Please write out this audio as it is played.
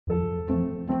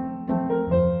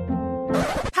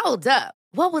Hold up.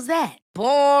 What was that?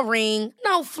 Boring.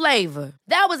 No flavor.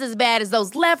 That was as bad as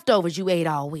those leftovers you ate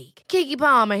all week. Keke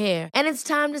Palmer here, and it's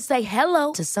time to say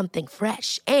hello to something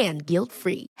fresh and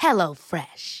guilt-free. Hello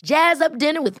Fresh. Jazz up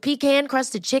dinner with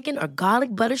pecan-crusted chicken or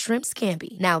garlic butter shrimp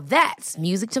scampi. Now that's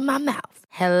music to my mouth.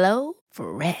 Hello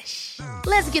Fresh.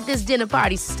 Let's get this dinner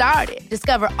party started.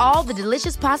 Discover all the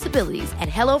delicious possibilities at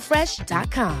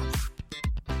hellofresh.com.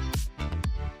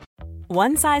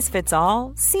 One size fits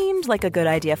all seemed like a good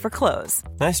idea for clothes.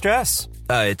 Nice dress.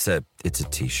 It's a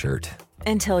t-shirt.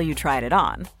 Until you tried it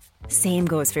on. Same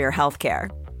goes for your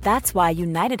healthcare. That's why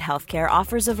United Healthcare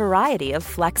offers a variety of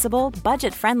flexible,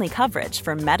 budget-friendly coverage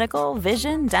for medical,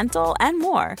 vision, dental, and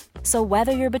more. So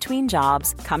whether you're between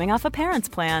jobs, coming off a parent's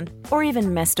plan, or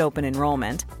even missed open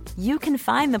enrollment, you can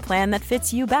find the plan that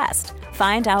fits you best.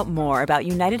 Find out more about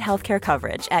United Healthcare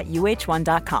coverage at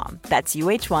uh1.com. That's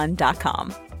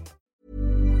uh1.com.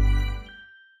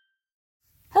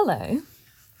 Hello.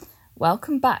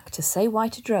 Welcome back to Say Why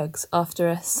to Drugs after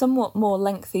a somewhat more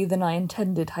lengthy than I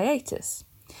intended hiatus.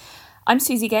 I'm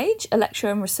Susie Gage, a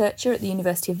lecturer and researcher at the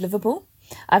University of Liverpool.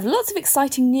 I have lots of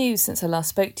exciting news since I last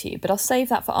spoke to you, but I'll save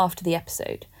that for after the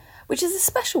episode, which is a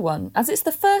special one as it's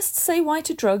the first Say Why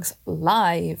to Drugs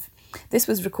live. This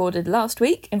was recorded last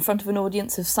week in front of an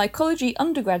audience of psychology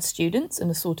undergrad students and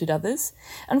assorted others,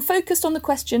 and focused on the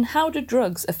question, how do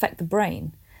drugs affect the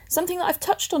brain? Something that I've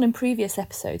touched on in previous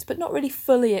episodes, but not really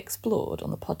fully explored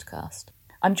on the podcast.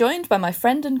 I'm joined by my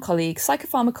friend and colleague,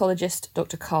 psychopharmacologist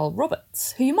Dr. Carl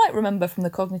Roberts, who you might remember from the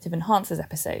Cognitive Enhancers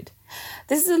episode.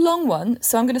 This is a long one,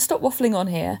 so I'm going to stop waffling on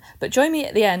here, but join me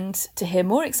at the end to hear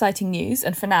more exciting news,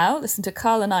 and for now, listen to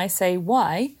Carl and I say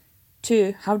why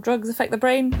to How Drugs Affect the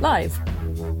Brain live.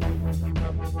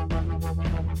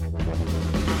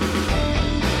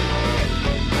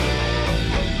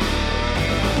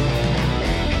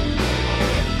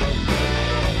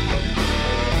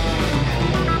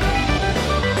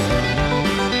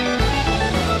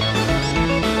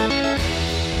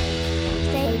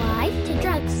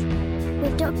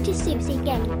 Dr. Susie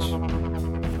Gage.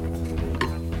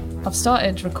 I've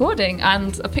started recording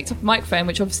and I picked up a microphone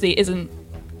which obviously isn't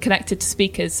connected to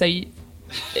speakers, so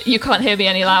you can't hear me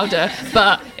any louder,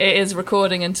 but it is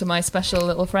recording into my special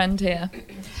little friend here.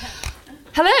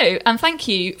 Hello, and thank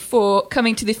you for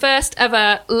coming to the first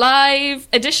ever live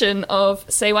edition of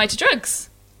Say Why to Drugs.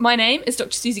 My name is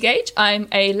Dr. Susie Gage. I'm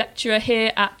a lecturer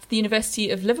here at the University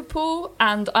of Liverpool,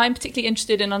 and I'm particularly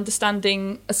interested in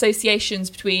understanding associations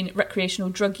between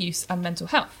recreational drug use and mental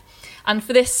health. And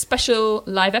for this special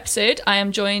live episode, I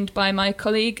am joined by my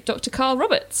colleague, Dr. Carl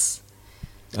Roberts.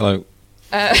 Hello.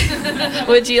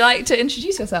 Would you like to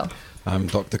introduce yourself? I'm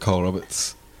Dr. Carl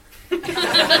Roberts.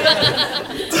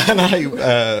 And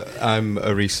I'm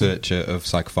a researcher of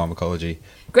psychopharmacology.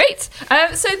 Great.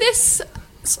 So this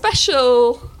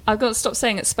special... I've got to stop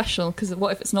saying it's special, because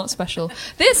what if it's not special?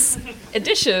 This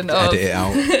edition of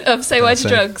Say Why to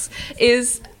Drugs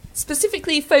is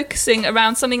specifically focusing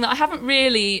around something that I haven't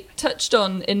really touched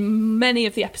on in many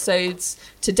of the episodes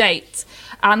to date,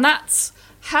 and that's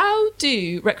how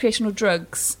do recreational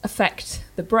drugs affect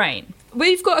the brain?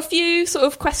 We've got a few sort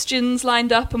of questions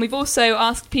lined up, and we've also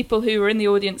asked people who are in the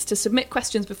audience to submit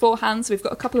questions beforehand, so we've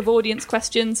got a couple of audience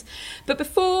questions. But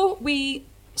before we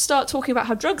start talking about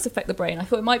how drugs affect the brain, I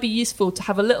thought it might be useful to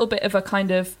have a little bit of a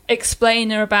kind of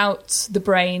explainer about the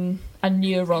brain and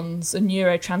neurons and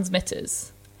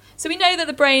neurotransmitters. So we know that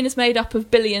the brain is made up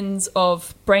of billions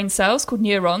of brain cells called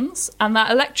neurons, and that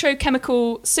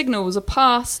electrochemical signals are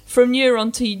passed from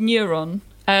neuron to neuron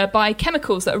by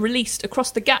chemicals that are released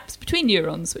across the gaps between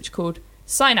neurons, which are called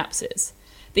synapses.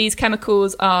 These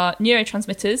chemicals are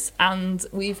neurotransmitters, and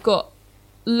we've got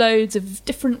loads of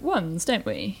different ones, don't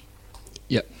we?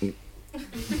 Yep.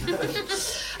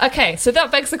 Okay, so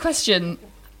that begs the question,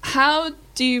 how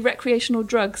do recreational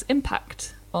drugs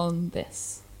impact on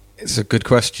this? It's a good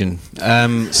question.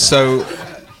 So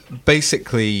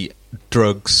basically,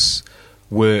 drugs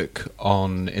work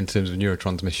on, in terms of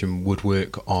neurotransmission, would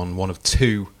work on one of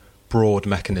two broad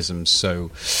mechanisms.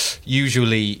 So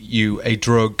usually a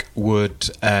drug would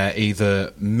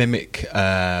either mimic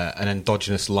an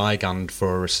endogenous ligand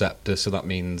for a receptor, so that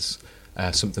means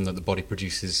something that the body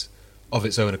produces of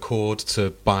its own accord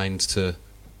to bind to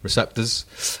receptors.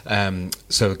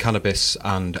 So cannabis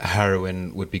and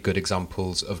heroin would be good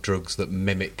examples of drugs that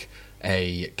mimic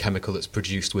a chemical that's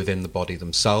produced within the body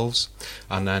themselves.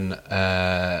 And then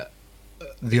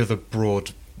the other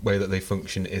broad way that they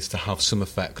function is to have some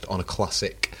effect on a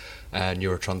classic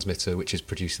neurotransmitter which is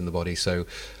produced in the body. So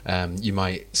you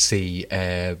might see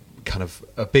kind of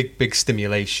a big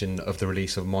stimulation of the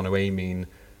release of monoamine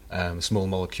small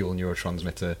molecule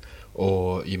neurotransmitter,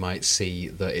 or you might see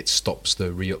that it stops the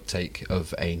reuptake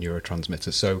of a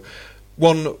neurotransmitter. So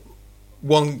one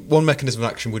mechanism of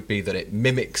action would be that it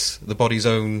mimics the body's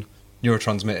own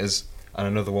neurotransmitters, and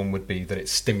another one would be that it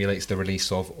stimulates the release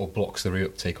of or blocks the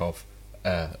reuptake of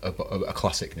a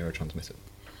classic neurotransmitter.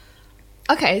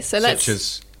 Okay, so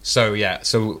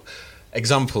So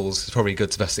examples, it's probably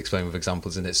good to best explain with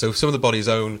examples in it. So some of the body's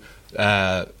own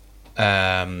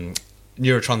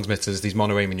neurotransmitters, these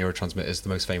monoamine neurotransmitters, the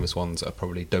most famous ones are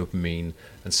probably dopamine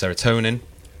and serotonin.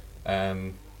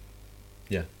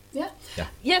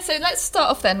 Yeah, so let's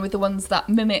start off then with the ones that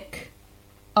mimic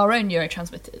our own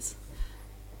neurotransmitters.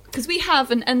 Because we have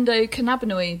an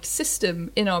endocannabinoid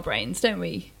system in our brains, don't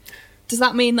we? Does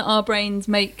that mean that our brains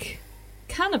make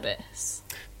cannabis?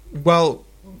 Well,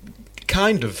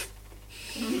 kind of,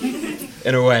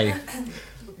 in a way.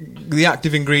 The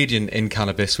active ingredient in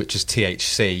cannabis, which is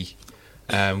THC,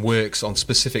 works on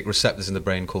specific receptors in the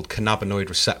brain called cannabinoid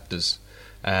receptors.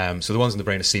 So the ones in the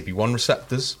brain are CB1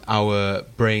 receptors. Our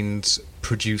brains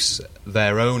produce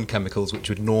their own chemicals which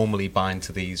would normally bind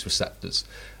to these receptors.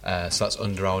 So that's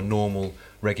under our normal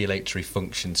regulatory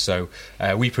function. So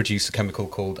we produce a chemical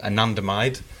called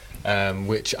anandamide,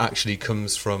 which actually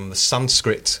comes from the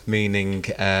Sanskrit meaning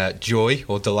joy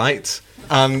or delight.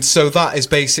 And so that is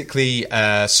basically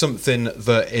something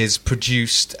that is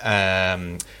produced,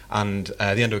 and the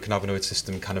endocannabinoid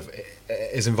system kind of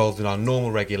is involved in our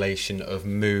normal regulation of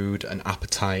mood and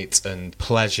appetite and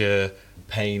pleasure,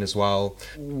 pain as well.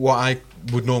 What I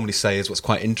would normally say is what's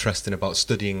quite interesting about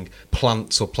studying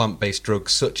plants or plant-based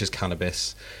drugs such as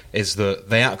cannabis is that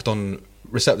they act on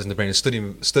receptors in the brain,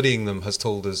 and studying them has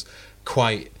told us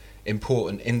quite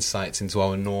important insights into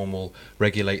our normal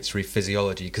regulatory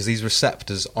physiology, because these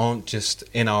receptors aren't just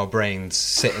in our brains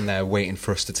sitting there waiting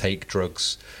for us to take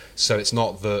drugs. So it's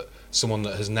not that someone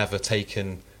that has never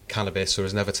taken cannabis or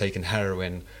has never taken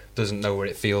heroin doesn't know what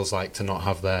it feels like to not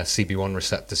have their CB1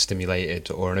 receptor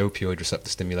stimulated or an opioid receptor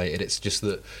stimulated. It's just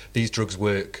that these drugs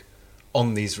work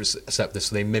on these receptors,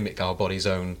 so they mimic our body's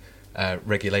own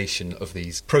regulation of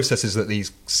these processes that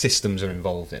these systems are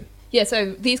involved in. Yeah,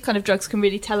 so these kind of drugs can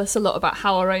really tell us a lot about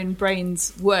how our own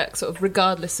brains work, sort of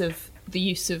regardless of the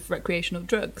use of recreational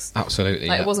drugs. Absolutely.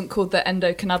 It wasn't called the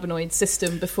endocannabinoid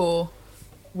system before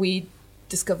we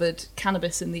discovered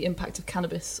cannabis and the impact of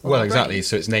cannabis on our exactly. brains.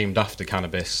 So it's named after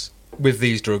cannabis. With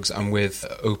these drugs and with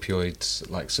opioids,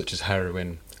 like such as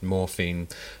heroin, morphine,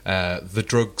 the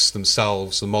drugs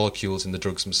themselves, the molecules in the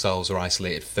drugs themselves are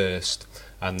isolated first,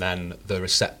 and then the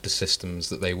receptor systems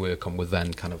that they work on were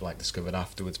then kind of like discovered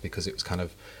afterwards, because it was kind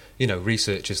of,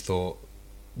 researchers thought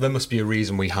there must be a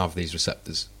reason we have these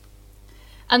receptors.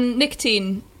 And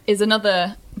nicotine is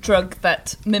another drug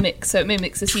that mimics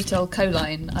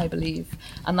acetylcholine, I believe,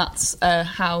 and that's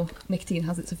how nicotine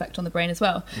has its effect on the brain as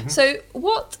well. Mm-hmm. So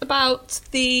what about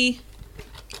the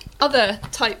other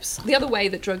types, the other way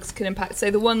that drugs can impact, so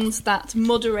the ones that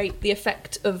moderate the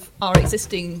effect of our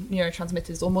existing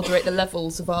neurotransmitters or moderate the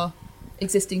levels of our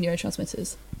existing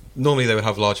neurotransmitters? Normally they would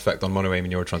have a large effect on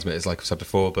monoamine neurotransmitters, like I've said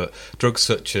before, but drugs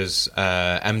such as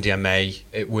MDMA,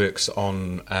 it works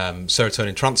on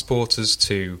serotonin transporters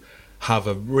to have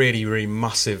a really, really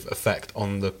massive effect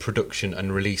on the production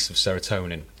and release of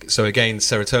serotonin. So again,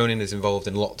 serotonin is involved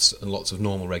in lots and lots of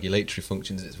normal regulatory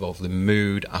functions. It's involved in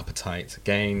mood, appetite,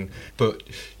 again. But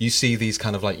you see these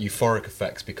kind of like euphoric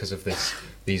effects because of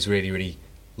these really, really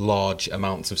large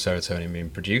amounts of serotonin being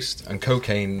produced. And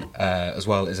cocaine as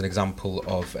well is an example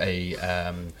of a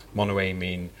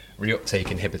monoamine reuptake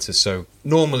inhibitor. So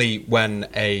normally when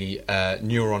a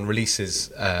neuron releases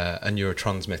a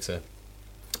neurotransmitter,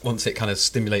 once it kind of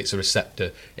stimulates a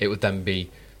receptor, it would then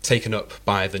be taken up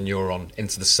by the neuron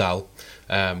into the cell,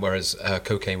 whereas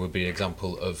cocaine would be an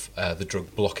example of the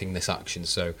drug blocking this action.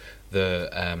 So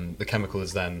the chemical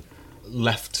is then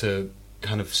left to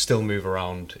kind of still move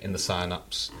around in the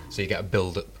synapse, so you get a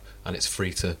build-up and it's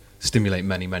free to stimulate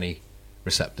many, many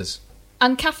receptors.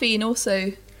 And caffeine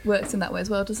also works in that way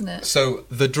as well, doesn't it? So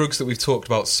the drugs that we've talked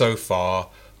about so far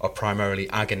are primarily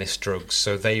agonist drugs,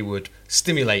 so they would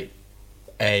stimulate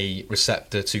a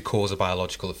receptor to cause a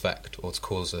biological effect or to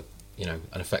cause an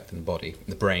effect in the body,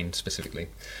 the brain specifically.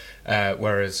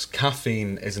 Whereas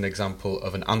caffeine is an example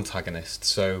of an antagonist,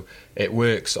 so it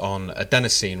works on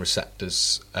adenosine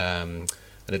receptors. And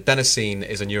adenosine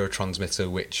is a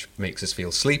neurotransmitter which makes us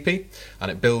feel sleepy,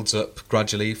 and it builds up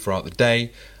gradually throughout the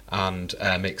day and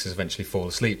makes us eventually fall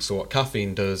asleep. So what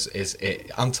caffeine does is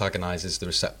it antagonises the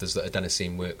receptors that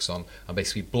adenosine works on and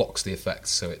basically blocks the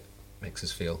effects, so it makes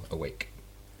us feel awake.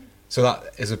 So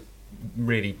that is a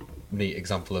really neat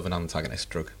example of an antagonist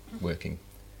drug working.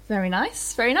 Very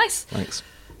nice, very nice. Thanks.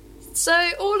 So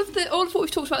all of what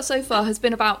we've talked about so far has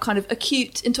been about kind of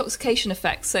acute intoxication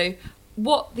effects. So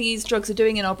what these drugs are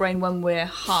doing in our brain when we're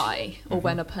high or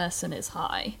when a person is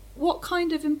high. What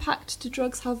kind of impact do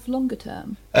drugs have longer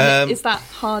term? Is that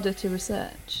harder to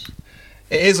research?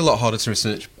 It is a lot harder to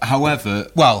research. However,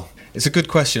 well, it's a good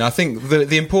question. I think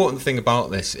the important thing about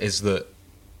this is that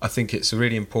I think it's a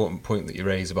really important point that you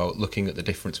raise about looking at the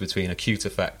difference between acute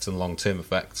effects and long-term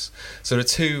effects. So there are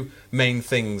two main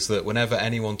things that whenever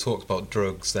anyone talks about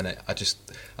drugs, then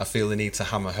I feel the need to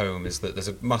hammer home is that there's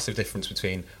a massive difference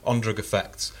between on-drug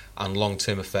effects and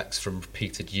long-term effects from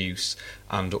repeated use,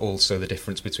 and also the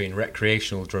difference between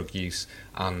recreational drug use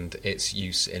and its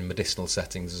use in medicinal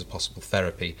settings as a possible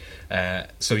therapy.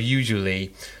 So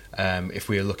usually, if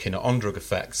we are looking at on-drug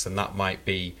effects, then that might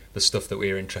be the stuff that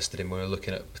we're interested in. We're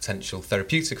looking at potential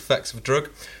therapeutic effects of a drug,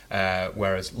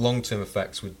 whereas long-term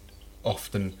effects would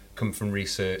often come from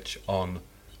research on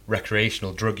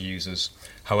recreational drug users.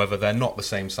 However, they're not the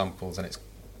same samples, and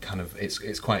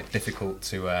it's quite difficult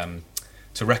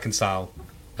to reconcile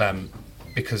them,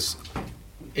 because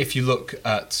if you look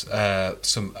at a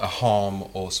harm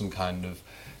or some kind of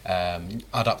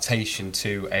adaptation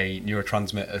to a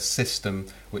neurotransmitter system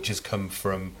which has come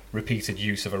from repeated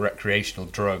use of a recreational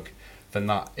drug, then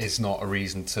that is not a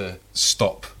reason to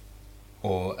stop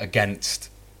or against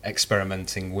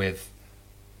experimenting with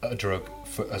a drug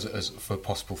for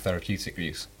possible therapeutic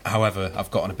use. However, I've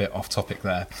gotten a bit off topic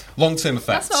there. Long-term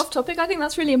effects. That's not off topic. I think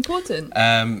that's really important.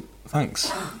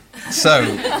 Thanks. So,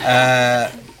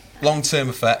 long-term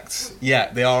effects,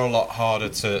 they are a lot harder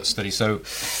to study. So,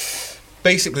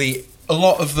 basically, a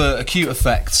lot of the acute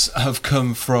effects have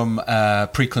come from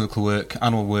preclinical work,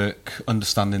 animal work,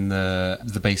 understanding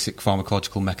the basic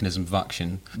pharmacological mechanism of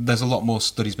action. There's a lot more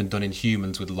studies been done in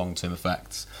humans with long-term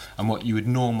effects. And what you would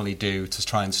normally do to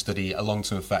try and study a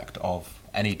long-term effect of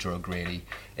any drug, really,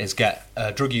 is get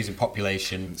a drug-using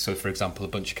population. So, for example, a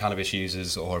bunch of cannabis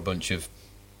users or a bunch of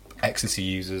ecstasy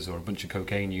users or a bunch of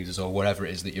cocaine users or whatever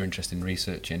it is that you're interested in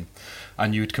researching.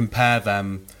 And you would compare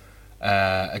them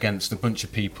against a bunch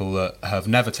of people that have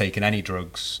never taken any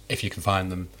drugs, if you can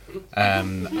find them,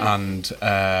 and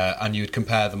you would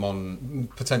compare them on,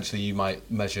 potentially you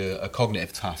might measure a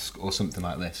cognitive task or something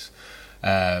like this.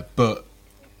 But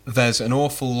there's an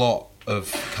awful lot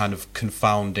of kind of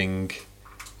confounding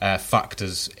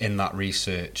factors in that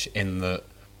research, in that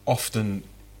often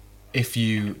if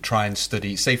you try and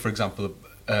study, say for example,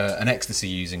 an ecstasy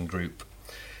using group,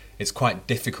 it's quite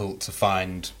difficult to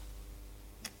find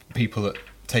people that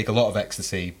take a lot of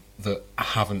ecstasy that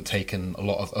haven't taken a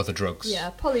lot of other drugs.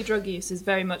 Yeah, polydrug use is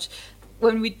very much,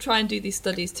 when we try and do these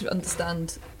studies to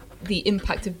understand the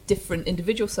impact of different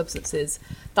individual substances,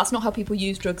 that's not how people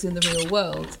use drugs in the real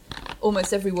world.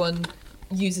 Almost everyone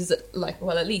uses it,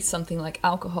 at least something like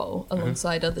alcohol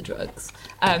alongside other drugs.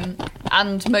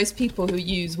 And most people who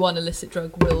use one illicit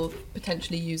drug will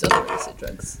potentially use other illicit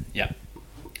drugs. Yeah.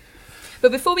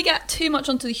 But before we get too much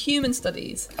onto the human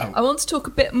studies, I want to talk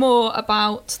a bit more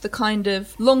about the kind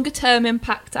of longer-term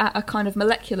impact at a kind of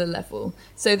molecular level.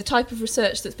 So the type of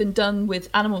research that's been done with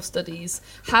animal studies,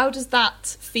 how does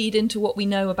that feed into what we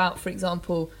know about, for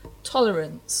example,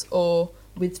 tolerance or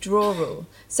withdrawal?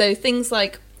 So things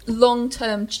like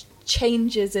long-term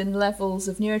changes in levels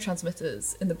of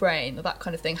neurotransmitters in the brain, or that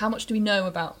kind of thing. How much do we know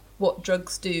about what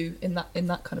drugs do in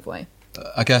that kind of way?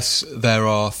 I guess there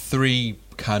are three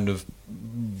kind of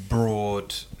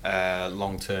broad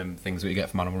long-term things that you get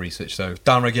from animal research. So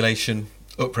downregulation,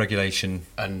 upregulation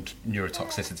and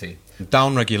neurotoxicity.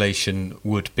 Downregulation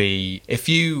would be if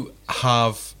you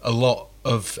have a lot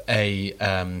of a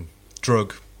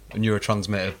drug, a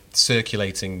neurotransmitter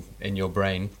circulating in your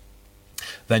brain,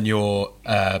 then your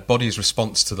body's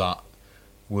response to that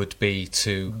would be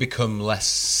to become less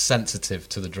sensitive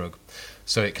to the drug.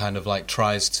 So it kind of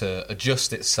tries to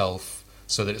adjust itself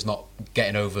so that it's not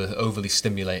getting overly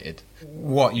stimulated.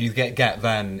 What you get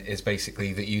then is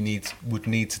basically that you would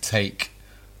need to take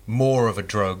more of a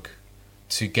drug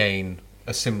to gain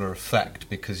a similar effect,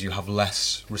 because you have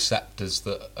less receptors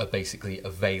that are basically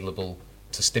available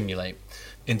to stimulate.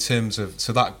 In terms of,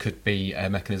 so that could be a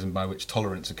mechanism by which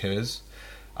tolerance occurs,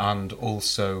 and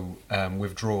also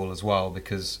withdrawal as well,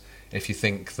 because if you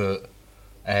think that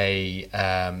a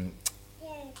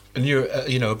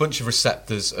bunch of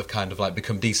receptors have kind of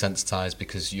become desensitized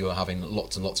because you're having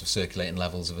lots and lots of circulating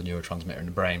levels of a neurotransmitter in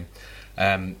the brain,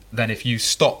 then if you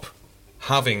stop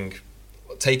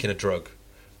taking a drug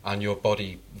and your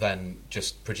body then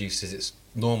just produces its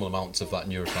normal amounts of that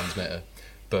neurotransmitter,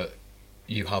 but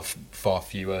you have far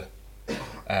fewer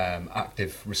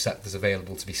active receptors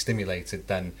available to be stimulated,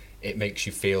 then it makes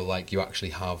you feel like you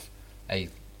actually have a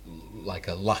lack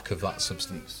of that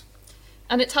substance.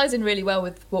 And it ties in really well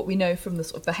with what we know from the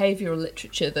sort of behavioural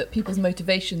literature, that people's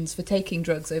motivations for taking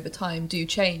drugs over time do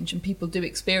change, and people do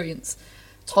experience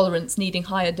tolerance needing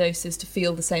higher doses to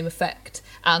feel the same effect,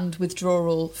 and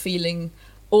withdrawal feeling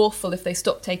awful if they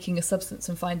stop taking a substance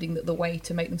and finding that the way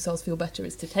to make themselves feel better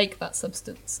is to take that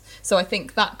substance. So I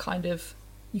think that kind of,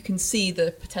 you can see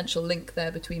the potential link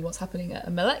there between what's happening at a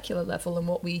molecular level and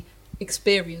what we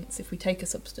experience if we take a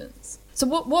substance. So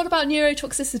what about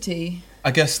neurotoxicity?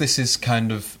 I guess this is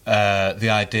kind of the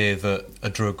idea that a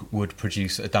drug would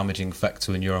produce a damaging effect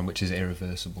to a neuron which is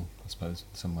irreversible, I suppose,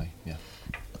 in some way, yeah.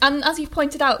 And as you've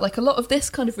pointed out, like, a lot of this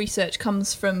kind of research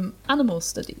comes from animal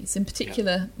studies, in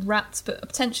particular rats, but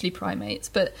potentially primates,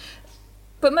 but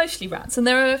mostly rats. And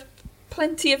there are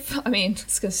plenty of, I mean,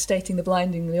 it's stating the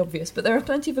blindingly obvious, but there are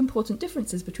plenty of important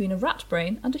differences between a rat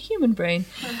brain and a human brain.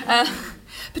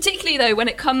 Particularly, though, when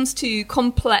it comes to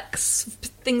complex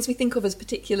things we think of as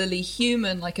particularly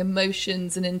human, like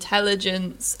emotions and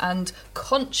intelligence and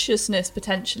consciousness,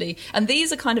 potentially. And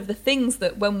these are kind of the things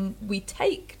that when we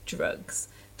take drugs,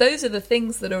 those are the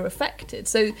things that are affected.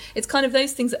 So it's kind of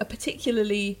those things that are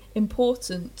particularly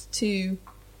important to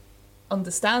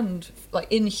understand,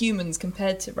 like, in humans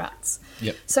compared to rats.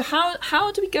 Yep. So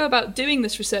how do we go about doing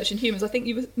this research in humans? I think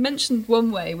you mentioned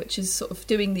one way, which is sort of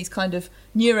doing these kind of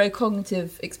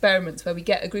neurocognitive experiments where we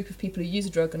get a group of people who use a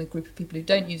drug and a group of people who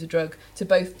don't use a drug to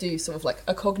both do sort of like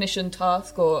a cognition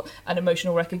task or an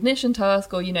emotional recognition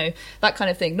task, or, you know, that kind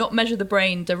of thing. Not measure the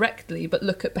brain directly, but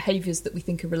look at behaviours that we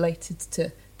think are related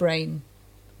to brain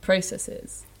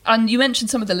processes. And you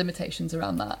mentioned some of the limitations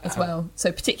around that as well,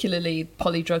 so particularly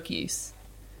polydrug use.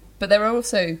 But there are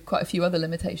also quite a few other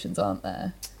limitations, aren't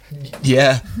there?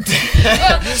 Yeah.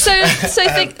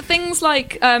 Things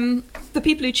like the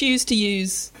people who choose to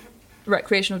use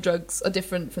recreational drugs are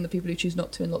different from the people who choose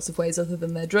not to in lots of ways other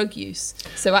than their drug use.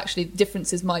 So actually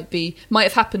differences might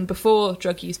have happened before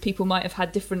drug use. People might have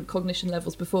had different cognition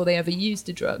levels before they ever used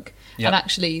a drug. Yep. And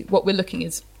actually what we're looking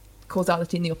is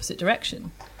causality in the opposite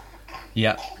direction.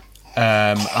 Yeah.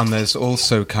 And there's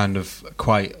also kind of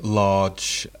quite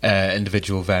large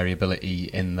individual variability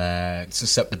in their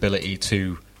susceptibility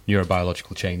to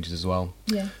neurobiological changes as well.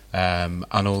 Yeah.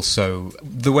 And also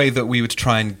the way that we would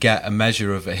try and get a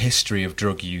measure of a history of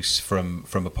drug use from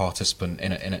a participant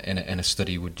in a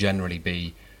study would generally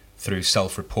be through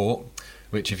self-report,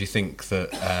 which, if you think that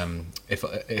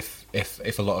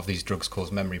if a lot of these drugs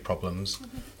cause memory problems,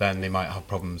 then they might have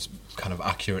problems kind of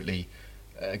accurately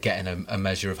getting a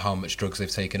measure of how much drugs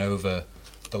they've taken over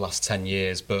the last 10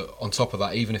 years. But on top of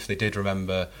that, even if they did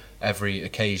remember every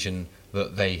occasion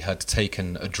that they had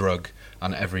taken a drug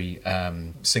and every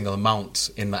single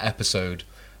amount in that episode,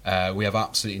 we have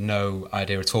absolutely no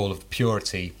idea at all of the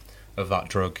purity of that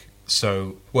drug.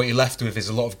 So what you're left with is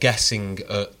a lot of guessing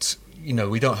at, you know,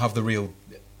 we don't have the real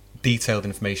detailed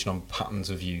information on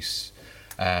patterns of use,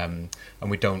 and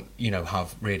we don't, you know,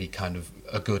 have really kind of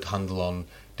a good handle on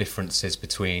differences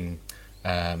between,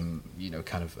 you know,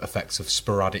 kind of effects of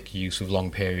sporadic use with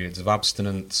long periods of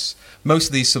abstinence. Most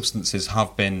of these substances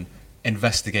have been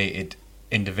investigated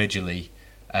individually,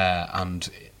 and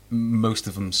most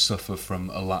of them suffer from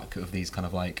a lack of these kind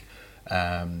of like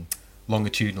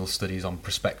longitudinal studies on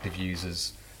prospective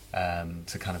users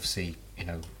to kind of see, you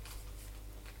know,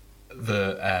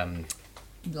 the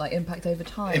like impact over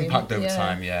time.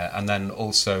 Yeah. And then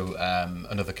also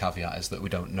another caveat is that we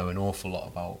don't know an awful lot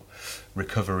about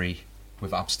recovery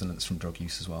with abstinence from drug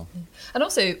use as well. And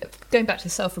also, going back to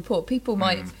self-report, people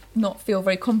might not feel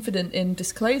very confident in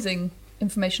disclosing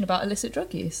information about illicit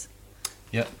drug use.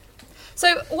 Yep.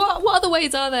 So what other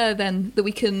ways are there then that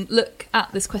we can look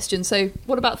at this question? So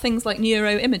what about things like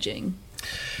neuroimaging?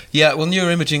 Yeah, well,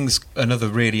 neuroimaging's another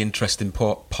really interesting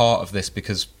part of this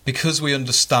because we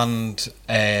understand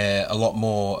a lot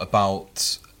more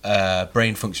about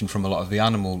brain function from a lot of the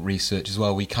animal research as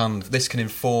well. This can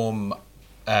inform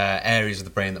areas of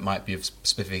the brain that might be of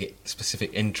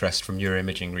specific interest from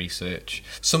neuroimaging research.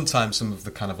 Sometimes some of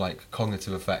the kind of like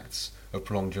cognitive effects of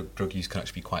prolonged drug use can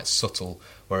actually be quite subtle,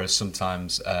 whereas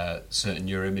sometimes certain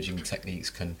neuroimaging techniques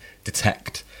can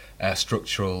detect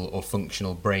structural or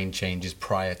functional brain changes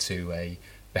prior to a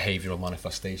behavioural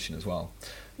manifestation as well.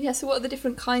 Yeah, so what are the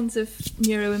different kinds of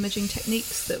neuroimaging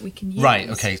techniques that we can use? Right,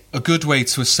 okay. A good way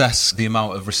to assess the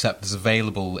amount of receptors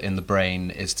available in the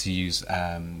brain is to use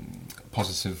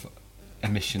positive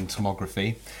emission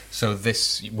tomography. So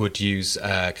this would use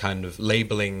kind of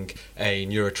labelling a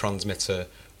neurotransmitter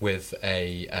with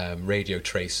a radio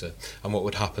tracer, and what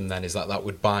would happen then is that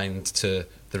would bind to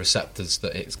the receptors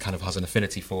that it kind of has an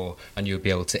affinity for, and you would be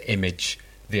able to image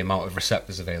the amount of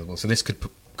receptors available. So this could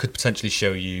potentially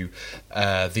show you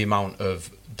the amount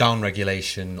of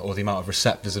downregulation or the amount of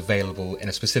receptors available in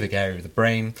a specific area of the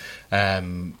brain.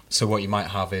 So what you might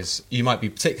have is you might be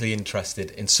particularly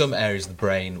interested in some areas of the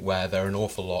brain where there are an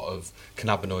awful lot of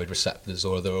cannabinoid receptors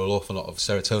or there are an awful lot of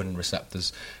serotonin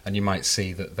receptors, and you might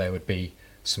see that there would be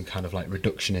some kind of like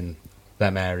reduction in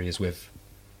them areas with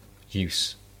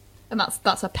use. And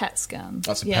that's a PET scan.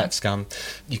 That's a PET scan.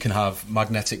 You can have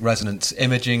magnetic resonance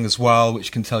imaging as well,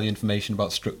 which can tell you information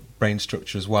about brain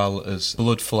structure as well as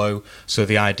blood flow. So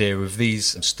the idea of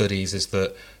these studies is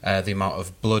that the amount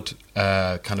of blood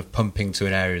kind of pumping to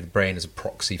an area of the brain is a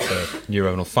proxy for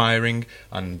neuronal firing.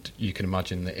 And you can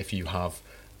imagine that if you have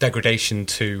degradation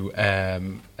to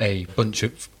a bunch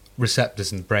of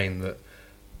receptors in the brain, that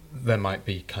there might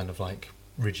be kind of like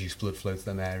reduced blood flow to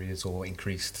them areas or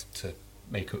increased to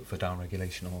make up for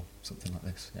downregulation or something like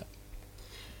this. Yeah.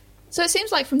 So it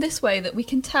seems like from this way that we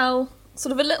can tell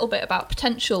sort of a little bit about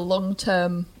potential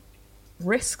long-term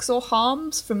risks or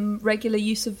harms from regular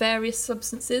use of various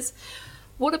substances.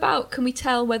 What about, can we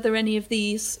tell whether any of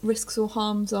these risks or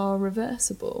harms are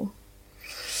reversible?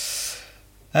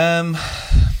 I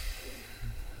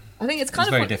think it's kind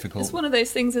of very difficult. It's one of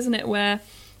those things, isn't it, where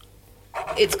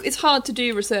it's hard to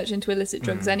do research into illicit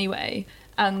drugs anyway.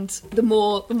 And the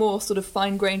more sort of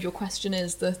fine-grained your question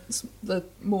is, the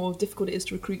more difficult it is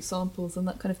to recruit samples and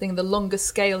that kind of thing. The longer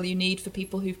scale you need for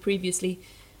people who've previously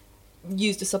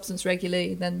used a substance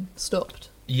regularly, then stopped.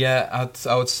 Yeah,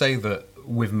 I would say that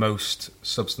with most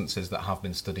substances that have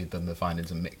been studied, then the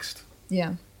findings are mixed.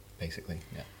 Yeah. Basically,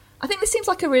 yeah. I think this seems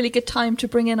like a really good time to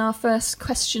bring in our first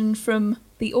question from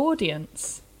the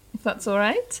audience, if that's all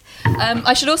right.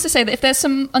 I should also say that if there's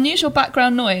some unusual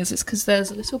background noise, it's because there's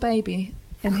a little baby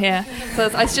in here. So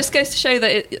it just goes to show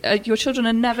that your children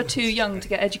are never too young to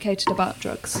get educated about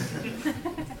drugs.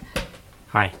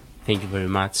 Hi, thank you very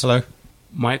much. Hello.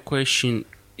 My question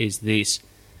is this.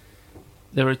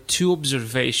 There are two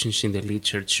observations in the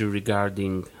literature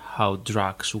regarding how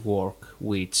drugs work,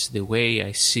 which, the way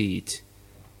I see it,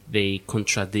 they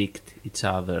contradict each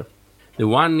other. The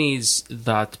one is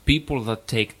that people that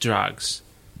take drugs,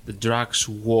 the drugs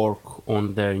work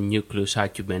on their nucleus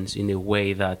accumbens in a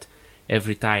way that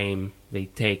every time they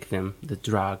take them, the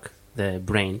drug, the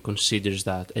brain considers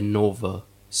that a novel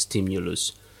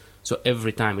stimulus. So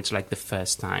every time it's like the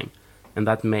first time. And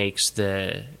that makes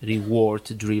the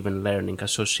reward-driven learning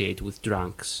associated with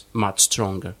drugs much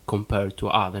stronger compared to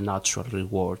other natural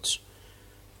rewards.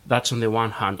 That's on the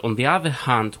one hand. On the other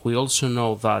hand, we also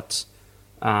know that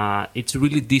it's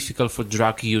really difficult for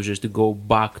drug users to go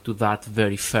back to that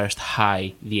very first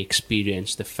high they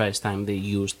experienced the first time they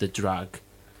used the drug.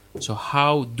 So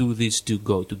how do these two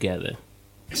go together?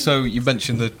 So you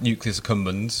mentioned the nucleus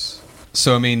accumbens.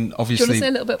 So, I mean, obviously... Do you want to say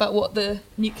a little bit about what the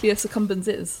nucleus accumbens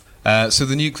is? So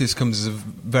the nucleus accumbens is a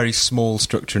very small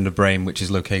structure in the brain which is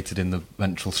located in the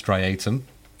ventral striatum.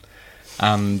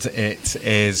 And it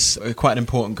is quite an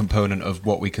important component of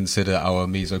what we consider our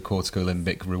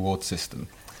mesocorticolimbic reward system.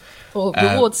 Or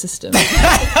reward system.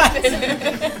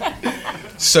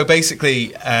 So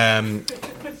basically...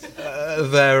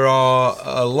 there are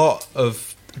a lot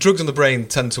of drugs in the brain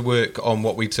tend to work on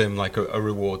what we term like a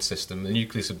reward system. The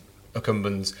nucleus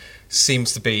accumbens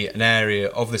seems to be an area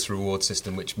of this reward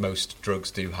system which most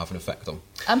drugs do have an effect on.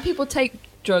 And people take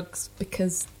drugs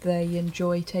because they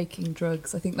enjoy taking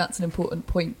drugs. I think that's an important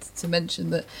point to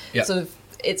mention, that sort of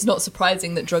it's not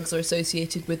surprising that drugs are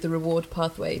associated with the reward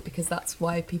pathway because that's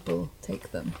why people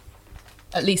take them,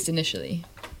 at least initially.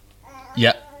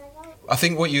 Yeah. I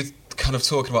think what you kind of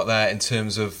talking about there in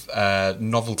terms of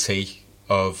novelty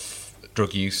of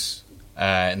drug use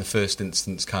in the first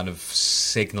instance, kind of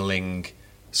signalling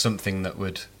something that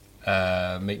would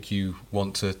make you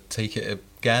want to take it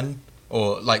again,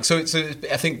 or like so.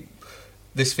 I think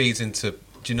this feeds into.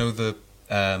 Do you know the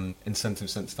incentive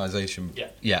sensitization?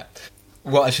 Yeah.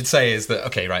 What I should say is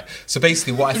that So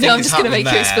basically, what I think is happening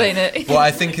there. I'm just going to make you explain it. What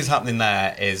I think is happening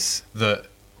there is that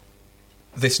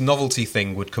this novelty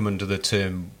thing would come under the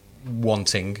term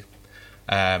wanting,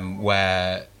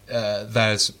 where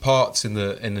there's parts in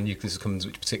the nucleus accumbens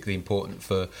which are particularly important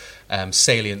for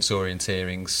salience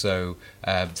orienteering, so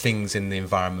things in the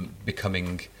environment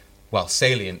becoming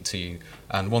salient to you,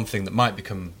 and one thing that might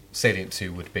become salient to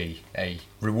you would be a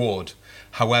reward.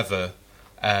 However,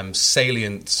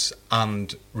 salience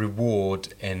and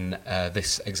reward in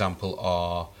this example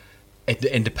are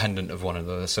independent of one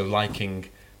another, so liking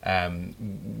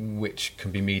which can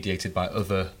be mediated by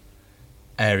other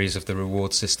areas of the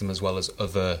reward system as well as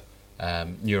other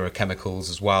neurochemicals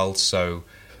as well. So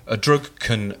a drug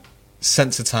can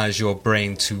sensitize your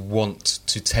brain to want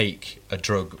to take a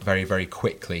drug very, very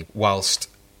quickly, whilst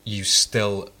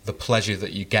the pleasure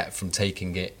that you get from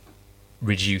taking it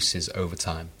reduces over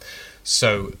time.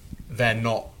 So they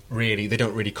don't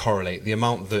really correlate. The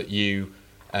amount that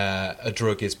a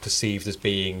drug is perceived as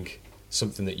being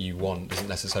something that you want doesn't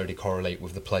necessarily correlate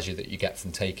with the pleasure that you get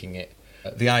from taking it.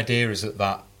 The idea is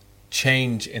that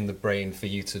change in the brain for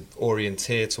you to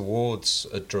orienteer towards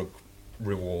a drug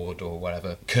reward or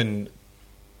whatever can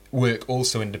work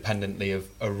also independently of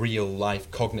a real life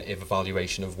cognitive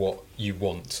evaluation of what you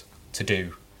want to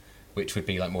do, which would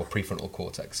be like more prefrontal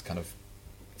cortex kind of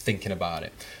thinking about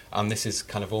it. And this is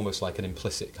kind of almost like an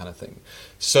implicit kind of thing.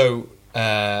 So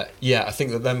I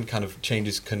think that them kind of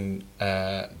changes can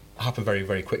happen very,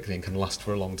 very quickly and can last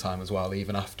for a long time as well,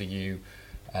 even after you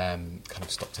kind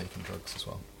of stop taking drugs as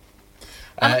well.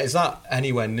 Is that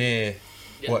anywhere near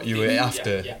what you were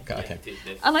after? Yeah, okay.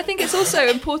 And I think it's also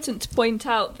important to point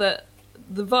out that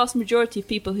the vast majority of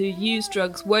people who use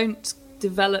drugs won't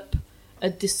develop a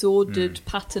disordered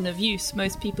pattern of use.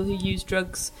 Most people who use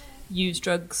drugs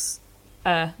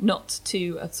not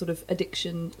to a sort of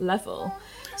addiction level.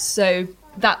 So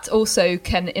that also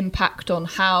can impact on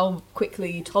how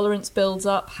quickly tolerance builds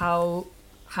up, how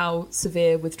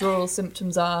severe withdrawal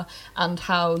symptoms are, and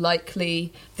how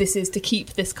likely this is to keep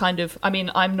this kind of... I mean,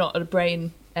 I'm not a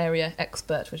brain area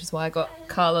expert, which is why I got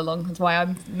Carl along, that's why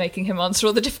I'm making him answer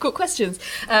all the difficult questions.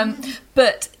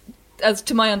 But as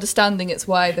to my understanding, it's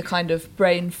why the kind of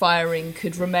brain firing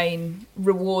could remain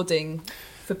rewarding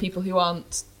for people who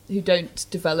don't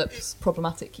develop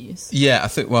problematic use. Yeah, I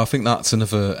think that's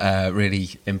another really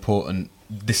important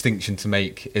distinction to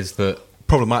make, is that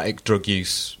problematic drug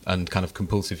use and kind of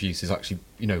compulsive use is actually,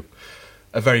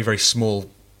 a very, very small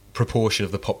proportion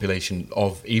of the population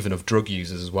of drug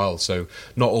users as well. So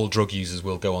not all drug users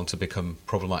will go on to become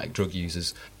problematic drug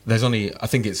users. There's only, I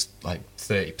think it's like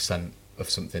 30% of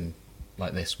something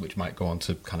like this which might go on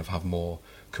to kind of have more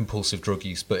compulsive drug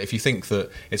use. But if you think that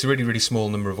it's a really, really small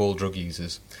number of all drug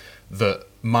users that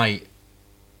might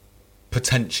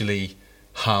potentially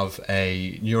have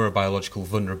a neurobiological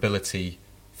vulnerability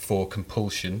for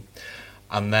compulsion,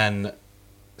 and then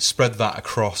spread that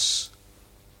across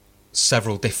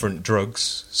several different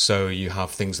drugs. So you have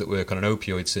things that work on an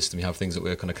opioid system, you have things that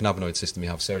work on a cannabinoid system, you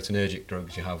have serotonergic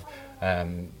drugs, you have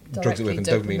drugs that work on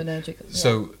dopamine. Yeah.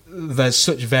 So there's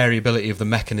such variability of the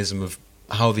mechanism of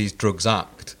how these drugs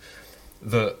act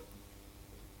that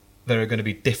there are going to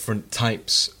be different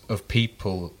types of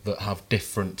people that have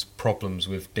different problems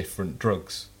with different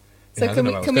drugs. So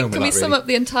can we sum up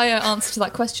the entire answer to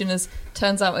that question as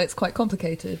turns out it's quite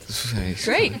complicated?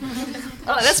 Great.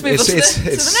 All right, let's move on to the next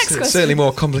question. It's certainly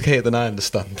more complicated than I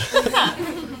understand.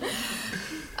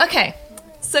 Okay,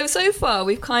 so far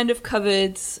we've kind of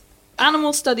covered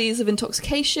animal studies of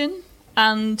intoxication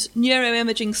and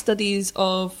neuroimaging studies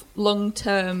of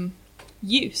long-term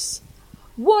use.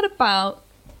 What about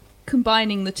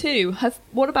combining the two?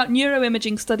 What about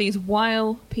neuroimaging studies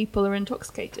while people are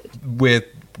intoxicated? We're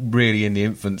really in the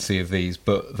infancy of these,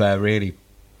 but they're really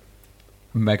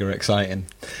mega exciting.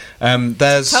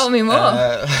 Tell me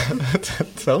more.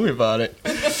 Tell me about it.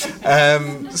 I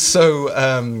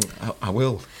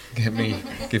will. Give me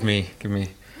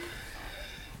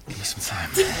some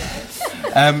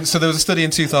time. So there was a study in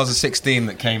 2016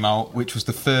 that came out, which was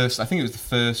the first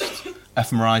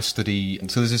fMRI study.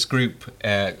 And so there's this group,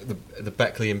 the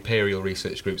Beckley Imperial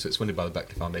Research Group, so it's funded by the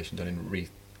Beckley Foundation, done in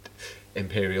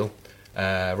Imperial.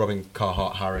 Robin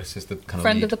Carhart-Harris is the kind of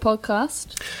friend lead of the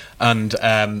podcast, and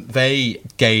they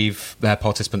gave their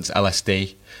participants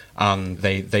LSD, and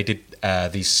they did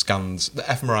these scans, the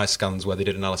fMRI scans, where they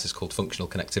did analysis called functional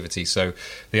connectivity. So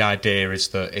the idea is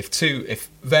that if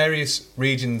various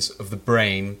regions of the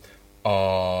brain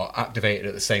are activated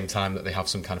at the same time, that they have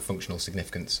some kind of functional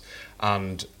significance,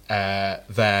 and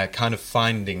their kind of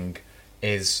finding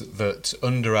is that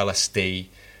under LSD,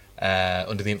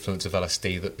 under the influence of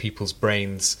LSD, that people's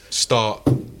brains start,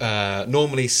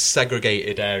 normally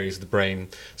segregated areas of the brain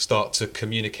start to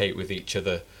communicate with each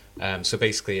other. So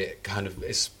basically it kind of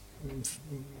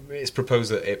it's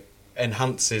proposed that it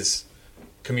enhances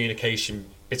communication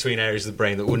between areas of the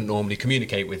brain that wouldn't normally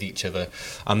communicate with each other,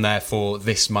 and therefore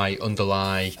this might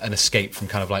underlie an escape from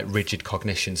kind of like rigid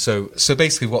cognition. So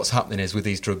basically what's happening is, with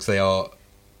these drugs, they are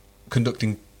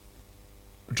conducting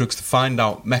drugs to find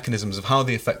out mechanisms of how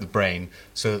they affect the brain,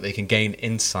 so that they can gain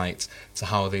insight to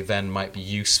how they then might be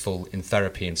useful in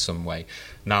therapy in some way.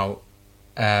 Now,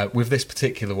 with this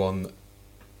particular one,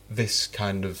 this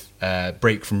kind of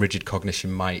break from rigid cognition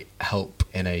might help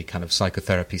in a kind of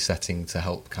psychotherapy setting to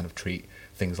help kind of treat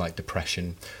things like depression,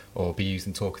 or be used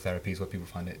in talk therapies where people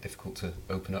find it difficult to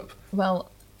open up. Well,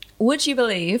 would you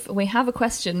believe we have a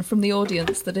question from the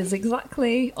audience that is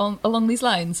exactly along these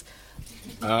lines?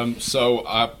 So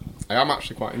I am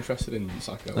actually quite interested in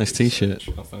psychedelics. Nice T-shirt.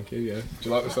 Oh, thank you. Yeah. Do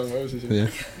you like the Stone Roses? Yeah.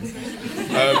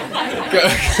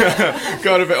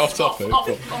 Going a bit off topic. Off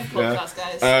podcast,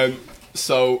 guys.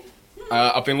 So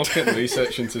I've been looking at the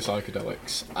research into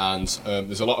psychedelics, and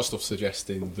there's a lot of stuff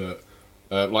suggesting that,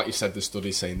 like you said, the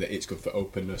studies saying that it's good for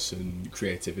openness and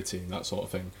creativity and that sort of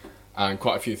thing. And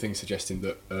quite a few things suggesting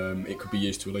that it could be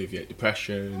used to alleviate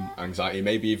depression, anxiety,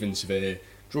 maybe even severe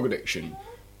drug addiction.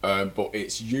 But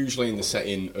it's usually in the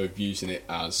setting of using it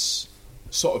as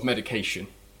sort of medication.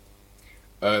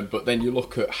 But then you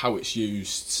look at how it's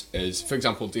used as, for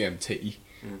example, DMT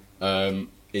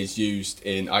is used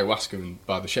in ayahuasca and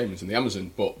by the shamans in the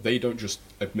Amazon, but they don't just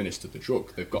administer the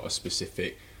drug. They've got a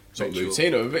specific sort of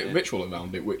routine or ritual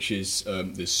around it, which is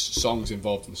there's songs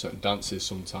involved in certain dances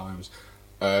sometimes.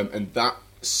 And that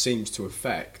seems to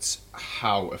affect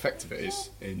how effective it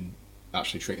is in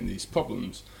actually treating these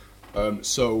problems.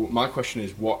 So my question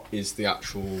is, what is the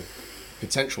actual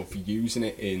potential for using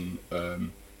it in a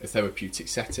therapeutic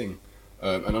setting?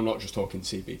 And I'm not just talking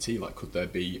CBT, like could there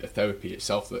be a therapy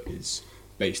itself that is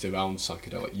based around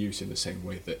psychedelic use in the same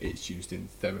way that it's used in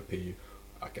therapy,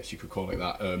 I guess you could call it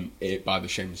that, by the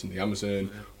shamans in the Amazon,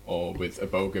 or with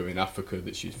Iboga in Africa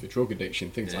that's used for drug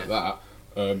addiction, things like that.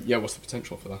 What's the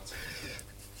potential for that?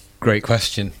 Great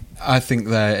question. I think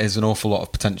there is an awful lot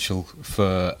of potential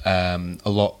for a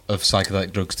lot of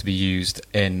psychedelic drugs to be used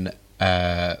in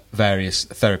various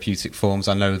therapeutic forms.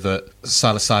 I know that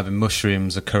psilocybin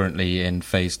mushrooms are currently in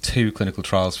phase 2 clinical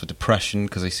trials for depression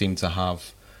because they seem to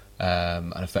have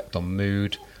an effect on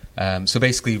mood. So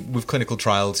basically, with clinical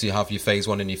trials, you have your phase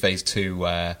 1 and your phase 2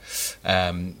 where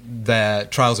their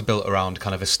trials are built around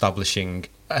kind of establishing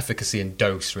efficacy and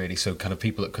dose, really, so kind of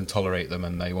people that can tolerate them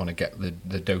and they want to get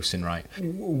the dosing right.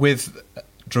 With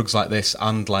drugs like this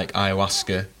and like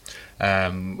ayahuasca,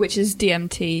 which is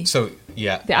DMT. So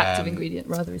yeah, the active ingredient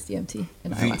rather is DMT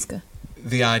in ayahuasca.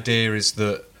 The idea is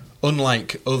that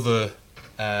unlike other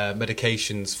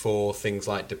medications for things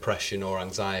like depression or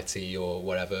anxiety or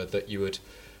whatever that you would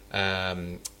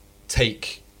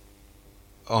take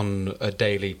on a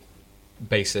daily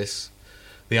basis,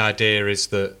 the idea is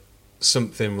that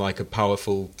something like a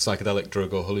powerful psychedelic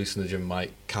drug or hallucinogen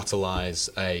might catalyse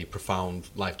a profound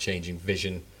life-changing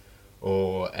vision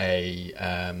or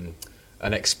an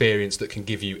experience that can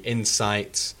give you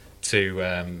insight to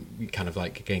kind of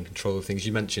like gain control of things.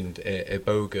 You mentioned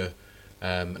Iboga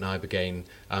and Ibogaine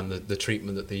and the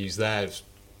treatment that they use there.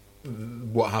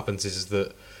 What happens is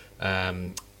that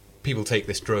people take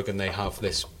this drug and they have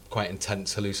this quite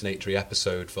intense hallucinatory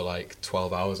episode for like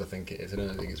 12 hours, I think it is. I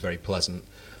don't think it's very pleasant.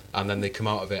 And then they come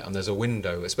out of it and there's a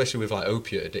window, especially with like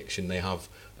opiate addiction, they have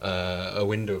a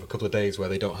window of a couple of days where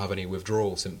they don't have any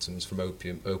withdrawal symptoms from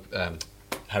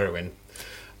heroin.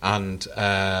 And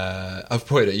I've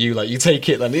pointed at you like you take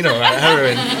it then, you know, right,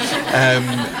 heroin.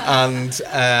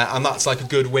 And that's like a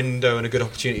good window and a good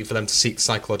opportunity for them to seek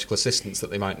psychological assistance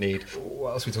that they might need.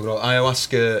 What else are we talking about?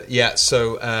 Ayahuasca, yeah,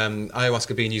 so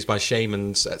ayahuasca being used by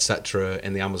shamans, etc.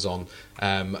 in the Amazon.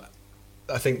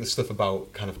 I think the stuff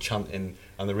about kind of chanting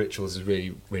and the rituals is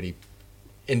really, really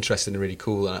interesting and really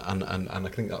cool, and I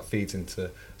think that feeds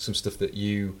into some stuff that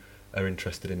you are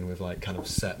interested in with like kind of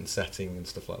set and setting and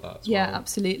stuff like that as well.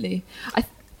 Absolutely.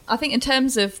 I think in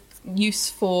terms of use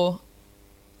for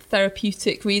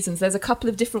therapeutic reasons, there's a couple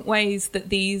of different ways that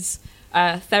these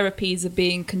therapies are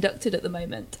being conducted at the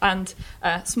moment. And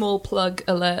small plug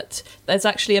alert, there's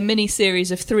actually a mini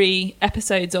series of 3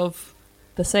 episodes of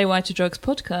the Say Why to Drugs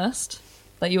podcast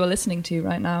that you are listening to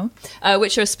right now,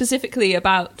 which are specifically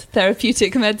about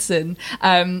therapeutic medicine.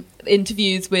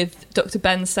 Interviews with Dr.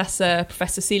 Ben Sessa,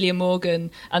 Professor Celia Morgan,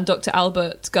 and Dr.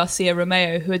 Albert Garcia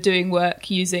Romeo, who are doing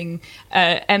work using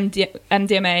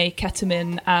MDMA,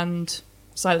 ketamine, and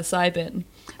psilocybin,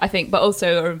 I think, but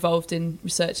also are involved in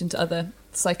research into other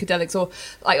psychedelics. Or,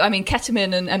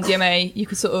 ketamine and MDMA, you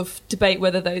could sort of debate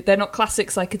whether they're not classic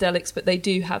psychedelics, but they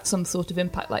do have some sort of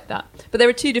impact like that. But there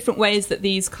are 2 different ways that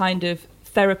these kind of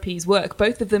therapies work.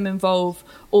 Both of them involve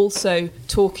also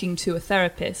talking to a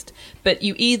therapist, but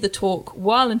you either talk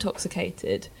while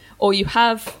intoxicated or you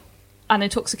have an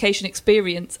intoxication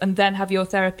experience and then have your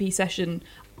therapy session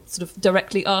sort of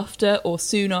directly after or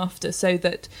soon after, so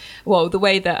that, well, the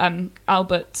way that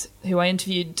Albert, who I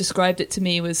interviewed, described it to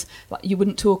me was like you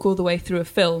wouldn't talk all the way through a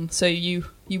film. So you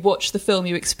watch the film,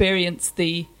 you experience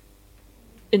the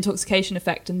intoxication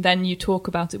effect, and then you talk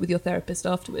about it with your therapist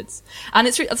afterwards. And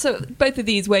it's so both of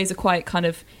these ways are quite kind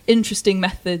of interesting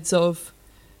methods of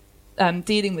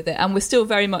dealing with it, and we're still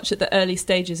very much at the early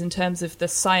stages in terms of the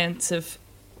science of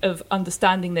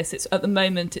understanding this. It's at the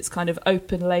moment it's kind of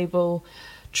open label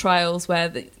trials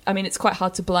where it's quite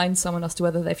hard to blind someone as to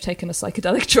whether they've taken a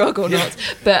psychedelic drug or not,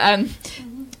 but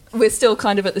we're still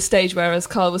kind of at the stage where, as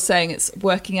Carl was saying, it's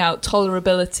working out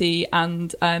tolerability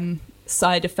and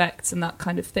side effects and that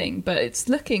kind of thing, but it's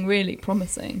looking really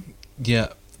promising. Yeah.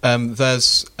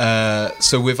 There's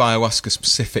so with ayahuasca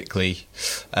specifically,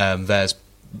 there's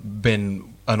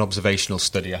been an observational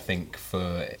study, I think,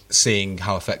 for seeing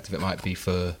how effective it might be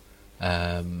for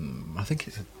I think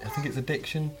it's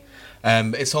addiction.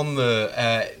 It's on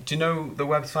the do you know the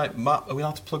website MAP? Are we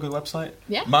allowed to plug the website?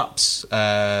 Yeah. MAPS.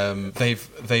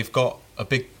 They've got a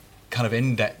big kind of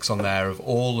index on there of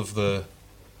all of the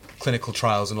clinical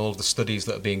trials and all of the studies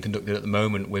that are being conducted at the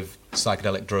moment with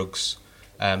psychedelic drugs.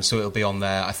 So it'll be on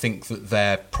there. I think that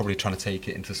they're probably trying to take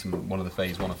it into one of the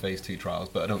phase 1 or phase 2 trials,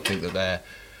 but I don't think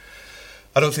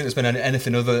there's been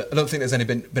anything other. I don't think there's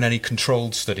been any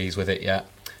controlled studies with it yet.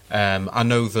 I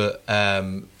know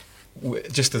that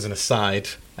just as an aside,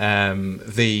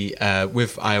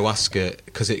 with ayahuasca,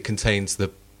 because it contains the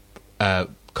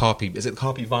carpi, is it the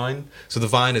carpi vine? So the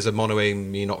vine is a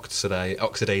monoamine oxidase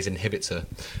inhibitor,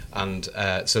 and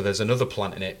so there's another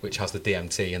plant in it which has the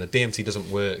DMT, and the DMT doesn't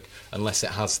work unless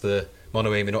it has the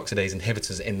monoamine oxidase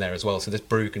inhibitors in there as well. So this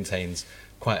brew contains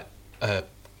quite a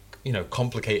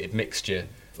complicated mixture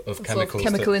of chemicals.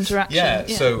 Chemical interaction. Yeah.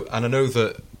 So, and I know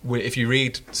that if you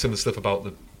read some of the stuff about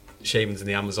the shamans in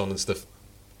the Amazon and stuff,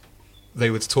 they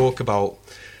would talk about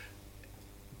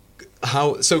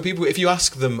how, so people, if you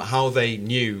ask them how they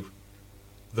knew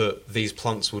that these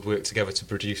plants would work together to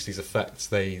produce these effects,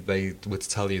 they would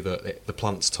tell you that the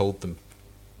plants told them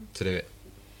to do it.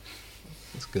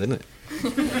 That's good, isn't it?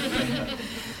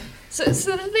 So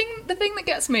the thing that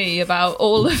gets me about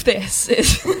all of this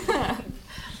is,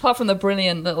 apart from the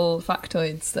brilliant little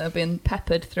factoids that have been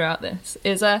peppered throughout this,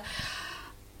 is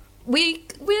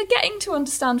we're getting to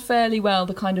understand fairly well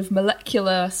the kind of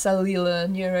molecular, cellular,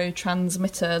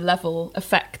 neurotransmitter level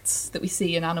effects that we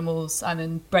see in animals and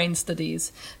in brain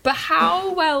studies. But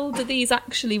how well do these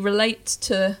actually relate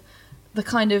to the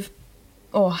kind of,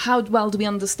 or how well do we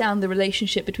understand the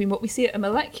relationship between what we see at a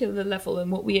molecular level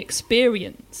and what we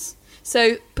experience?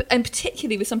 So, and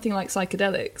particularly with something like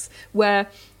psychedelics, where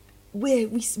we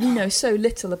know so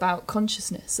little about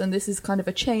consciousness, and this is kind of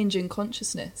a change in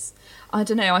consciousness. I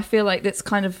don't know, I feel like that's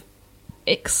kind of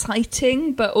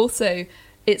exciting, but also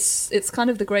it's kind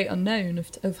of the great unknown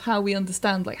of how we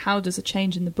understand, like, how does a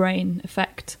change in the brain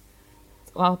affect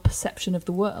our perception of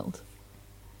the world?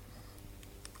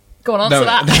 Go on, answer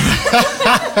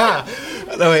that.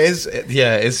 No, it is.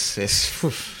 Yeah,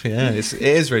 it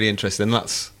is really interesting.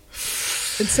 That's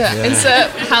insert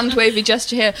hand wavy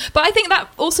gesture here. But I think that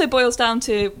also boils down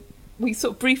to, we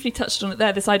sort of briefly touched on it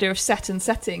there, this idea of set and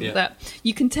setting, that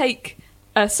you can take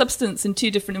a substance in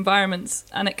two different environments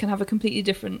and it can have a completely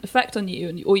different effect on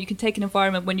you, or you can take an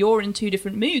environment when you're in two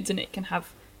different moods and it can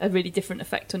have a really different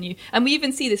effect on you. And we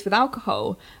even see this with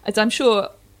alcohol, as I'm sure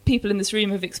people in this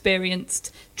room have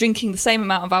experienced drinking the same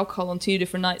amount of alcohol on two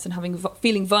different nights and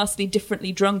feeling vastly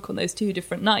differently drunk on those two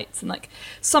different nights. And like,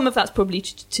 some of that's probably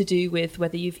to do with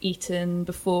whether you've eaten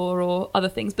before or other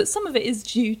things, but some of it is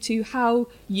due to how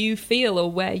you feel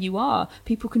or where you are.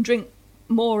 People can drink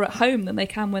more at home than they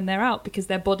can when they're out because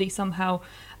their body somehow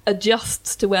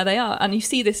adjusts to where they are. And you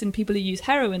see this in people who use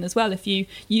heroin as well. If you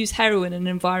use heroin in an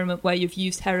environment where you've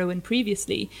used heroin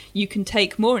previously, you can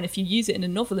take more, and if you use it in a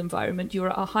novel environment, you're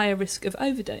at a higher risk of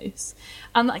overdose.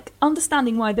 And like,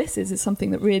 understanding why this is something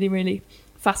that really, really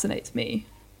fascinates me.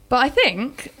 But I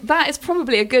think that is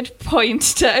probably a good point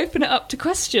to open it up to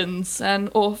questions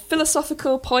or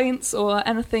philosophical points or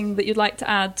anything that you'd like to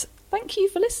add. Thank you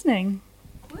for listening.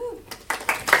 Woo.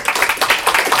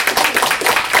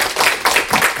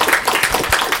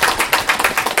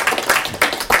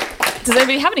 Does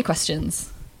anybody have any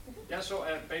questions? Yeah, so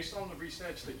based on the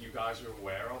research that you guys are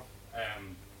aware of,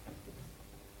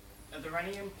 are there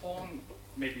any important,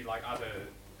 maybe like either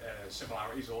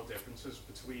similarities or differences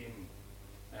between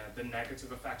the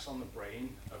negative effects on the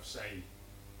brain of, say,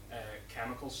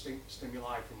 chemical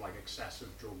stimuli from like excessive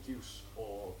drug use,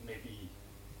 or maybe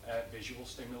visual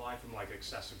stimuli from like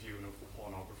excessive viewing of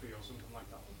pornography or something like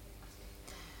that?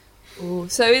 Ooh,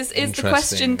 so is the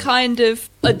question kind of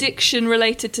addiction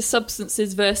related to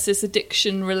substances versus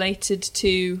addiction related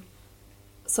to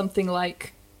something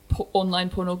like online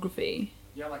pornography?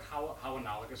 Yeah, like how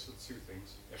analogous are the two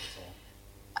things, if at all?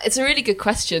 It's a really good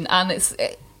question, and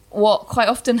what quite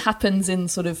often happens in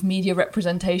sort of media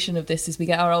representation of this is we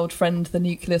get our old friend, the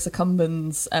nucleus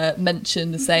accumbens,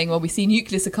 mentioned as saying, well, we see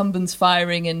nucleus accumbens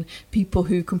firing in people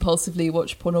who compulsively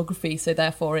watch pornography, so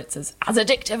therefore it's as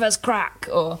addictive as crack,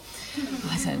 or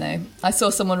I don't know. I saw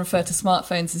someone refer to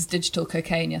smartphones as digital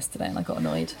cocaine yesterday and I got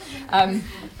annoyed. I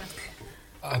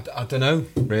don't know,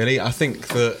 really. I think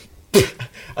that...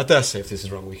 I dare say if this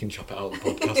is wrong, we can chop it out of the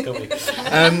podcast, can't we?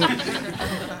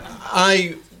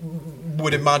 I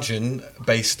would imagine,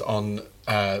 based on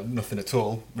nothing at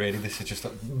all, really, this is just...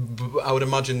 I would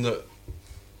imagine that...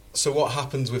 So what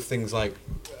happens with things like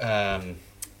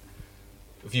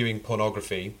viewing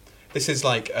pornography? This is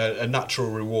like a natural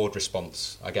reward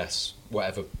response, I guess,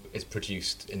 whatever is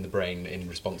produced in the brain in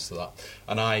response to that.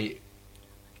 And I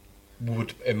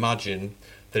would imagine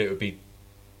that it would be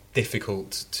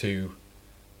difficult to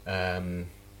kind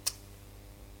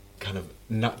of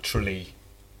naturally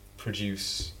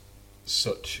produce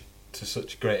to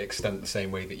such great extent the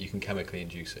same way that you can chemically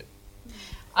induce it.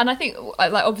 And I think,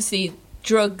 like, obviously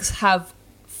drugs have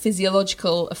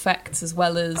physiological effects as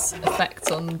well as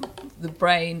effects on the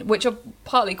brain, which are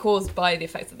partly caused by the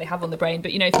effects that they have on the brain.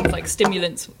 But, you know, things like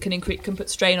stimulants can put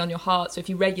strain on your heart. So if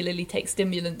you regularly take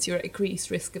stimulants, you're at increased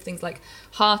risk of things like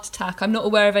heart attack. I'm not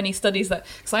aware of any studies that...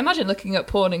 Because I imagine looking at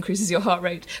porn increases your heart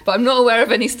rate. But I'm not aware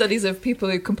of any studies of people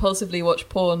who compulsively watch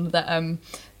porn that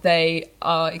they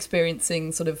are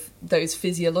experiencing sort of those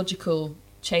physiological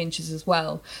changes as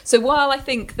well. So while I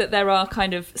think that there are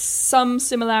kind of some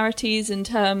similarities in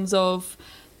terms of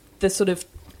the sort of,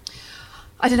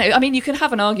 I don't know, I mean, you can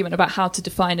have an argument about how to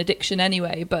define addiction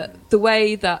anyway, but the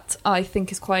way that I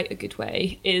think is quite a good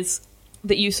way is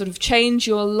that you sort of change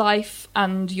your life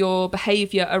and your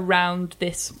behaviour around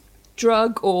this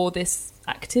drug or this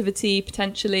activity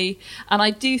potentially. And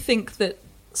I do think that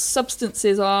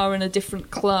substances are in a different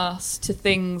class to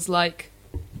things like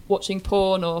watching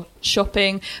porn or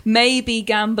shopping. Maybe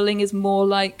gambling is more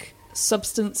like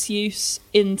substance use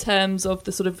in terms of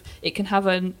the sort of, it can have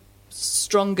a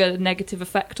stronger negative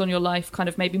effect on your life kind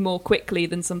of maybe more quickly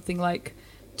than something like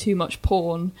too much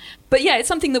porn. But yeah, it's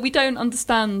something that we don't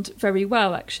understand very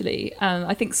well, actually. And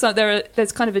I think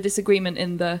there's kind of a disagreement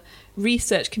in the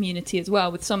research community as well,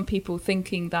 with some people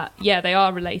thinking that, yeah, they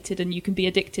are related and you can be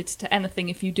addicted to anything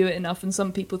if you do it enough, and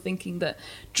some people thinking that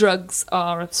drugs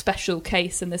are a special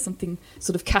case and there's something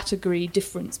sort of category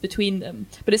difference between them.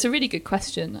 But it's a really good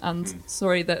question, and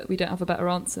sorry that we don't have a better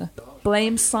answer.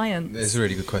 Blame science. It's a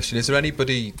really good question. Is there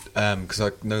anybody, because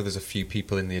I know there's a few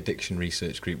people in the addiction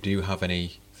research group, do you have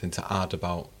anything to add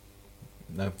about...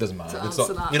 No, it doesn't matter.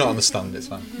 You're not on the stand, it's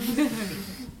fine.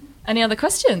 Any other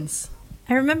questions?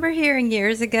 I remember hearing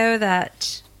years ago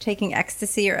that taking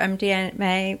ecstasy or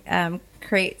MDMA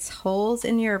creates holes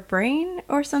in your brain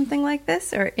or something like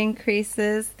this, or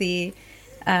increases the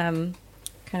kind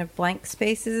of blank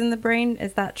spaces in the brain.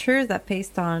 Is that true? Is that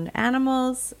based on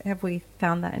animals? Have we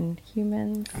found that in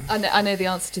humans? I know the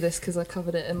answer to this because I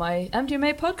covered it in my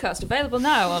MDMA podcast, available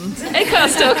now on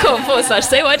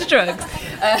acast.com/say why to drugs.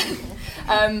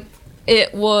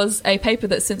 It was a paper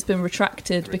that's since been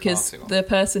retracted because the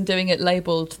person doing it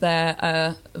labelled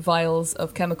their vials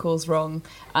of chemicals wrong,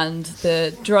 and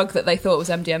the drug that they thought was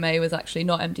MDMA was actually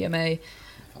not MDMA.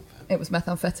 It was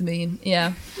methamphetamine,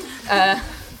 yeah.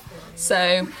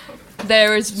 So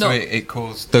there is not... So it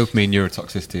caused dopamine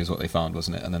neurotoxicity is what they found,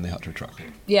 wasn't it? And then they had to retract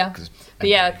it. Yeah,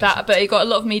 but it got a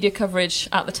lot of media coverage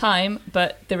at the time,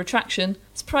 but the retraction,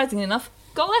 surprisingly enough,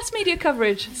 got less media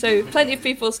coverage. So plenty of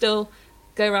people still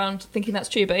go around thinking that's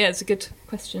true, but yeah, it's a good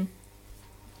question.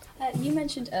 You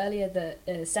mentioned earlier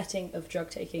that setting of drug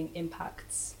taking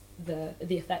impacts the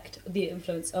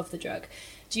influence of the drug.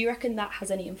 Do you reckon that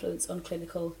has any influence on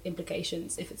clinical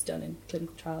implications if it's done in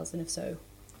clinical trials, and if so,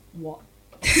 what?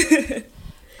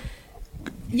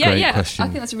 Yeah, question. I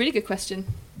think that's a really good question.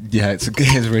 Yeah, it's a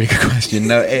really good question.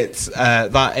 No, it's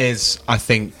that is, I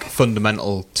think,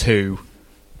 fundamental to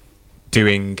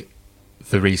doing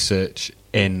the research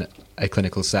in a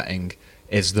clinical setting,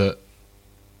 is that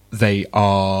they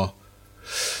are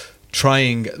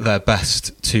trying their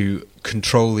best to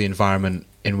control the environment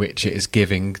in which it is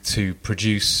giving to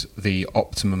produce the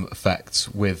optimum effects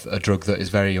with a drug that is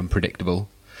very unpredictable.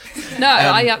 No,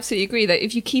 I absolutely agree that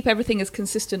if you keep everything as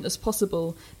consistent as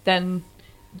possible, then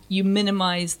you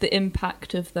minimise the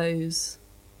impact of the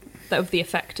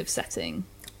effective setting.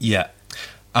 Yeah,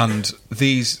 and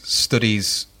these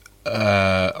studies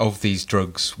of these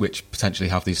drugs which potentially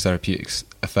have these therapeutic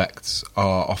effects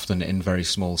are often in very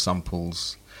small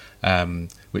samples,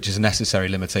 which is a necessary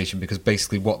limitation, because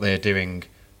basically what they're doing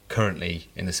currently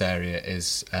in this area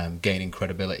is gaining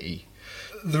credibility.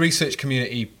 The research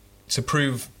community, to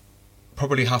prove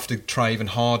probably have to try even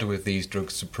harder with these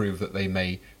drugs to prove that they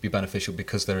may be beneficial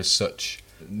because there is such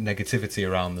negativity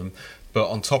around them. But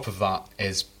on top of that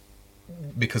is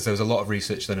because there was a lot of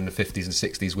research done in the 50s and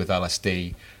 60s with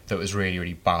LSD that was really,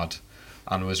 really bad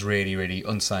and was really, really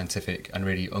unscientific and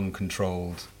really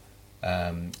uncontrolled.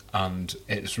 And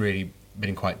it's really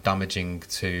been quite damaging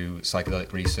to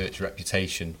psychedelic research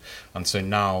reputation. And so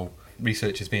now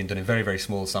research is being done in very, very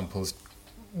small samples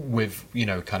with,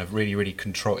 kind of really, really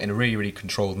in a really, really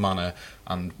controlled manner.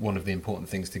 And one of the important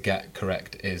things to get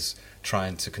correct is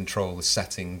trying to control the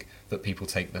setting that people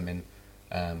take them in.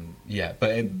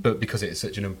 But because it's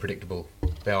such an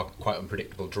they are quite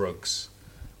unpredictable drugs.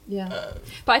 Yeah,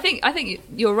 but I think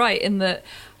you're right in that.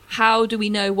 How do we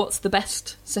know what's the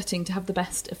best setting to have the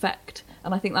best effect?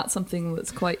 And I think that's something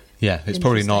that's quite it's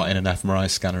probably not in an fMRI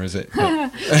scanner, is it? Well,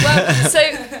 so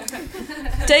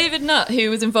David Nutt, who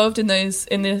was involved in the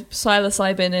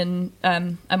psilocybin in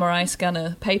MRI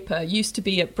scanner paper, used to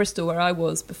be at Bristol where I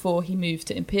was before he moved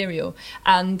to Imperial,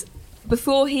 and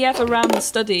before he ever ran the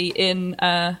study in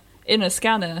a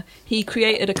scanner, he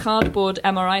created a cardboard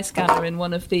MRI scanner in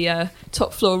one of the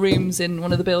top floor rooms in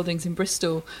one of the buildings in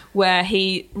Bristol, where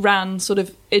he ran sort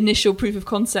of initial proof of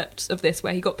concept of this,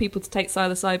 where he got people to take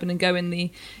psilocybin and go in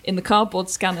the cardboard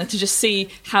scanner to just see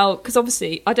how, because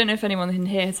obviously I don't know if anyone in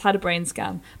here has had a brain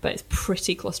scan, but it's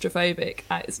pretty claustrophobic.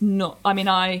 It's not, I mean,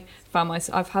 I've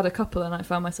had a couple and I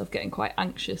found myself getting quite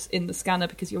anxious in the scanner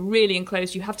because you're really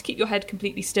enclosed. You have to keep your head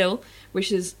completely still,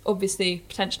 which is obviously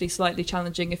potentially slightly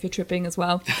challenging if you're tripping as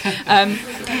well.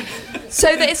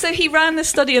 So he ran this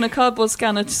study on a cardboard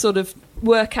scanner to sort of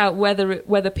work out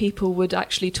whether people would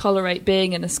actually tolerate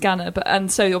being in a scanner.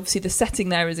 And so obviously the setting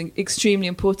there is extremely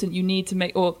important. You need to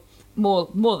make, or more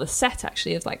the set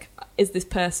actually, is like, is this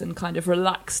person kind of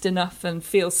relaxed enough and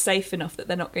feels safe enough that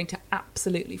they're not going to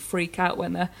absolutely freak out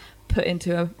when they're put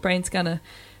into a brain scanner?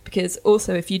 Because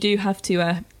also if you have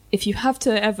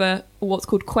to ever what's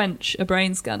called quench a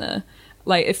brain scanner,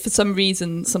 like if for some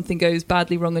reason something goes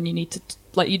badly wrong and you need to,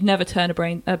 like, you'd never turn a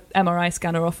MRI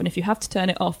scanner off, and if you have to turn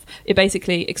it off, it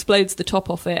basically explodes the top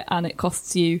off it and it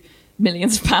costs you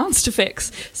millions of pounds to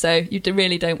fix. So you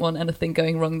really don't want anything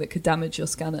going wrong that could damage your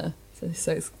scanner.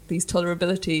 So these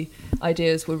tolerability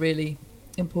ideas were really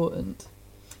important.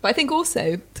 But I think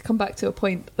also, to come back to a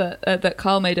point that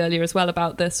Carl made earlier as well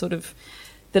about the sort of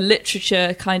the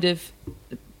literature kind of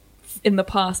in the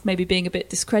past maybe being a bit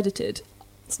discredited.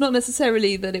 It's not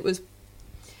necessarily that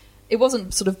it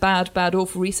wasn't sort of bad,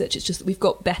 awful research. It's just that we've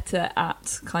got better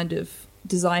at kind of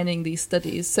designing these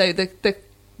studies. So the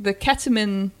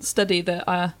ketamine study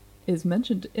that is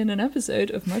mentioned in an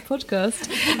episode of my podcast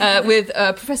with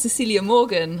Professor Celia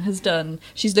Morgan has done.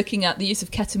 She's looking at the use of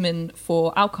ketamine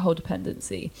for alcohol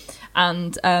dependency.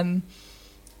 And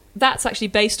that's actually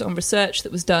based on research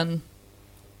that was done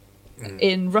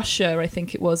in Russia, I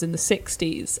think it was, in the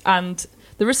 60s. And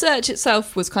the research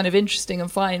itself was kind of interesting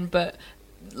and fine, but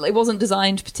it wasn't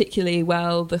designed particularly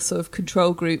well. The sort of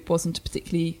control group wasn't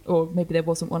particularly, or maybe there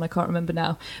wasn't one, I can't remember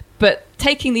now. But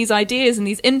taking these ideas and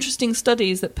these interesting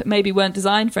studies that maybe weren't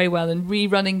designed very well and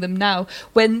rerunning them now,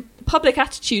 when public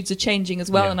attitudes are changing as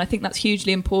well, and I think that's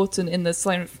hugely important in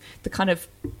the kind of,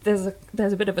 there's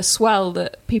a bit of a swell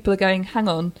that people are going, hang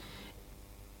on,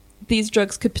 these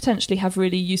drugs could potentially have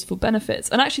really useful benefits.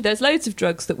 And actually there's loads of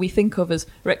drugs that we think of as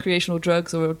recreational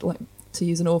drugs, or, like, to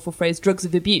use an awful phrase, drugs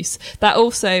of abuse, that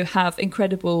also have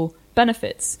incredible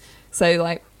benefits. So,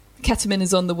 like, ketamine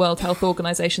is on the World Health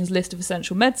Organization's list of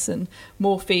essential medicine.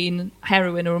 Morphine,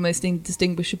 heroin are almost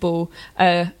indistinguishable.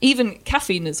 Even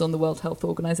caffeine is on the World Health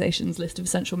Organization's list of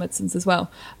essential medicines as well,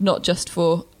 not just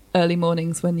for early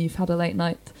mornings when you've had a late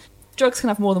night. Drugs can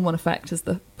have more than one effect, is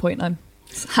the point I'm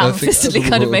ham-fistedly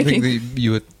kind of making. I think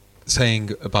you were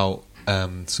saying about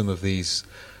some of these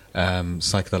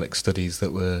psychedelic studies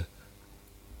that were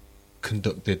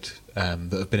conducted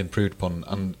that have been improved upon,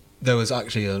 and there was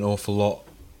actually an awful lot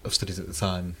of studies at the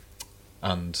time,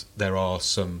 and there are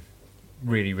some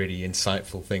really, really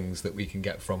insightful things that we can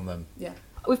get from them. Yeah,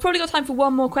 we've probably got time for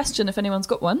one more question if anyone's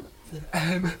got one.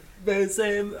 There's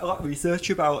a lot of research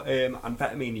about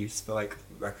amphetamine use for, like,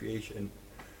 recreation.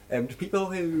 Do people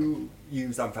who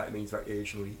use amphetamines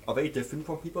recreationally, are they different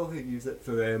from people who use it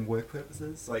for work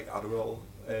purposes, like Adderall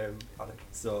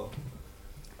addicts?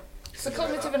 It's a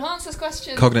cognitive enhancers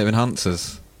question. Cognitive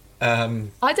enhancers.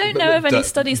 I don't know of any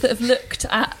studies that have looked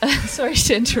at. Sorry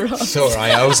to interrupt. It's all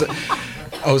right.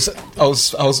 I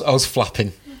was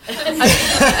flapping.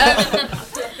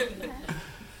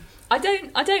 I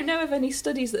don't know of any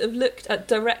studies that have looked at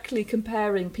directly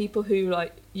comparing people who,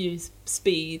 like, use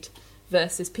speed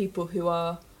versus people who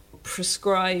are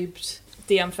prescribed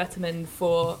deamphetamine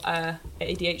for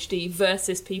ADHD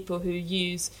versus people who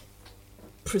use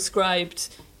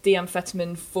prescribed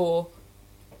deamphetamine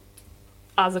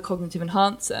as a cognitive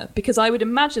enhancer? Because I would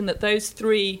imagine that those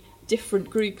three different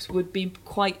groups would be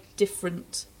quite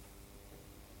different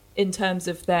in terms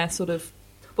of their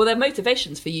their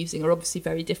motivations for using are obviously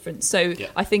very different. So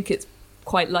I think it's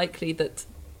quite likely that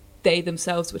they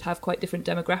themselves would have quite different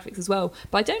demographics as well.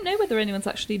 But I don't know whether anyone's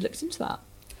actually looked into that.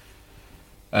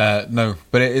 No,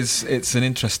 but it's an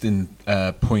interesting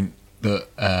point that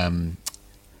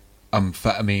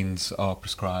amphetamines are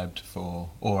prescribed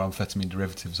for, or amphetamine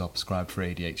derivatives are prescribed for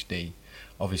ADHD.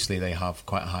 Obviously, they have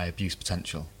quite a high abuse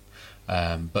potential,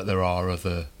 but there are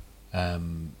other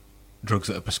drugs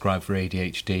that are prescribed for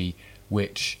ADHD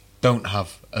which don't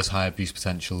have as high abuse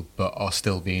potential but are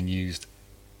still being used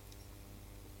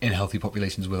in healthy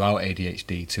populations without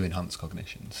ADHD to enhance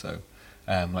cognition. So,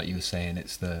 like you were saying,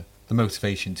 it's the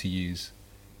motivation to use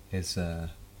is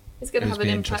it's going to have an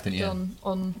impact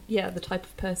on the type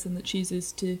of person that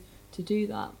chooses to do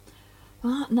that.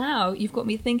 Now you've got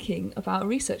me thinking about a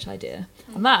research idea,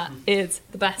 and that is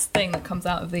the best thing that comes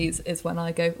out of these, is when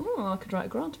I go, I could write a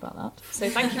grant about that. So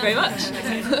thank you very much.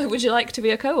 Would you like to be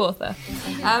a co-author?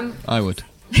 I would.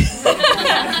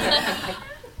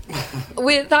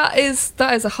 That is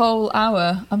a whole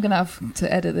hour. I'm going to have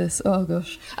to edit this. Oh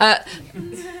gosh.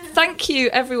 Thank you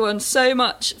everyone so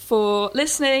much for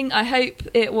listening. I hope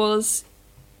it was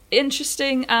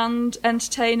interesting and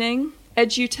entertaining.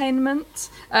 Edutainment.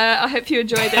 I hope you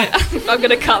enjoyed it. I'm going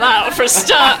to cut that out for a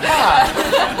start.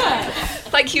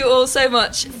 Thank you all so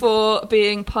much for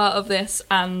being part of this,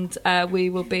 and we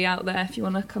will be out there if you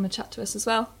want to come and chat to us as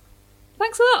well.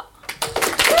 Thanks a lot.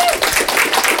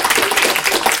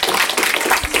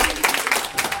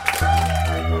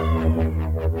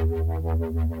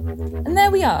 And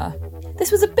there we are.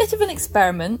 This was a bit of an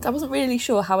experiment. I wasn't really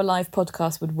sure how a live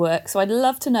podcast would work, so I'd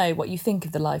love to know what you think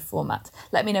of the live format.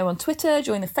 Let me know on Twitter,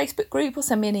 join the Facebook group, or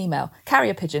send me an email. Carry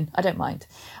a pigeon, I don't mind.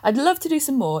 I'd love to do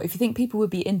some more if you think people would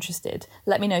be interested.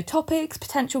 Let me know topics,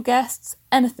 potential guests,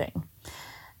 anything.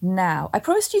 Now, I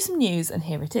promised you some news, and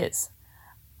here it is.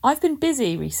 I've been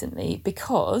busy recently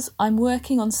because I'm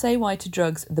working on Say Why to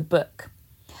Drugs, the book,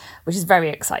 which is very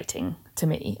exciting to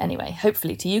me anyway,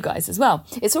 hopefully to you guys as well.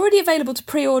 It's already available to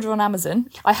pre-order on Amazon.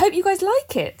 I hope you guys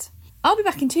like it. I'll be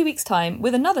back in 2 weeks' time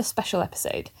with another special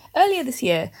episode. Earlier this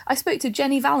year, I spoke to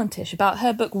Jenny Valentish about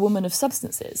her book Woman of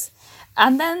Substances,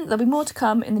 and then there'll be more to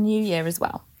come in the new year as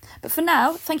well. But for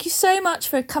now, thank you so much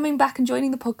for coming back and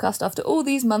joining the podcast after all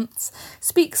these months.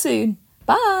 Speak soon.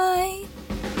 Bye!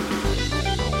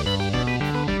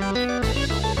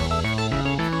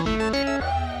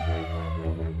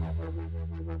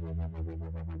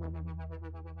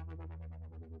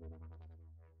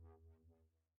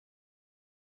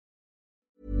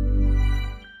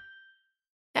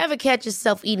 Ever catch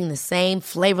yourself eating the same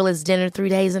flavorless dinner 3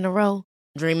 days in a row?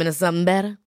 Dreaming of something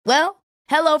better? Well,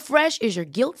 HelloFresh is your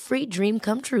guilt-free dream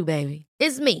come true, baby.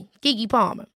 It's me, Keke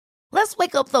Palmer. Let's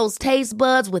wake up those taste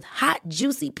buds with hot,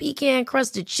 juicy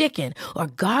pecan-crusted chicken or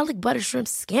garlic butter shrimp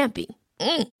scampi.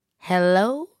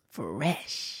 Hello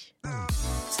Fresh.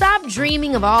 Stop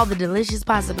dreaming of all the delicious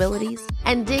possibilities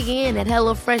and dig in at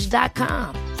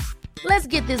HelloFresh.com. Let's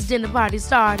get this dinner party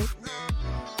started.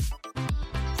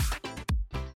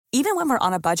 Even when we're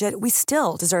on a budget, we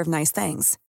still deserve nice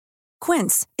things.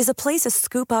 Quince is a place to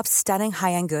scoop up stunning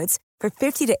high-end goods for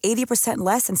 50 to 80%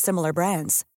 less than similar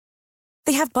brands.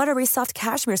 They have buttery soft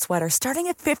cashmere sweaters starting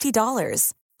at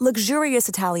 $50, luxurious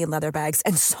Italian leather bags,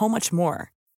 and so much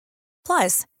more.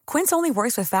 Plus, Quince only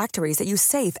works with factories that use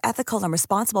safe, ethical, and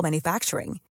responsible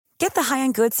manufacturing. Get the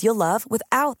high-end goods you'll love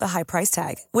without the high price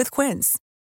tag with Quince.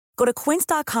 Go to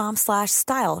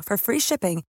quince.com/style for free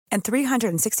shipping and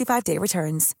 365-day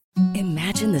returns.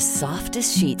 Imagine the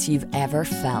softest sheets you've ever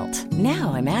felt.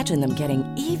 Now imagine them getting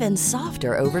even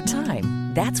softer over time.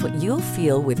 That's what you'll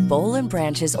feel with Boll &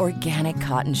 Branch's organic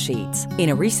cotton sheets. In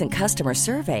a recent customer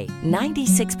survey,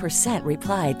 96%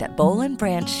 replied that Boll &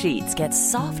 Branch sheets get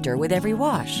softer with every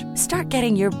wash. Start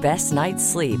getting your best night's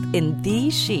sleep in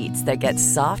these sheets that get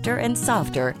softer and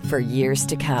softer for years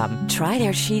to come. Try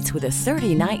their sheets with a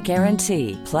 30-night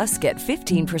guarantee. Plus, get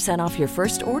 15% off your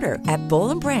first order at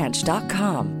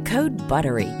bollandbranch.com. Code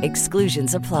BUTTERY.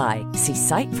 Exclusions apply. See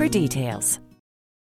site for details.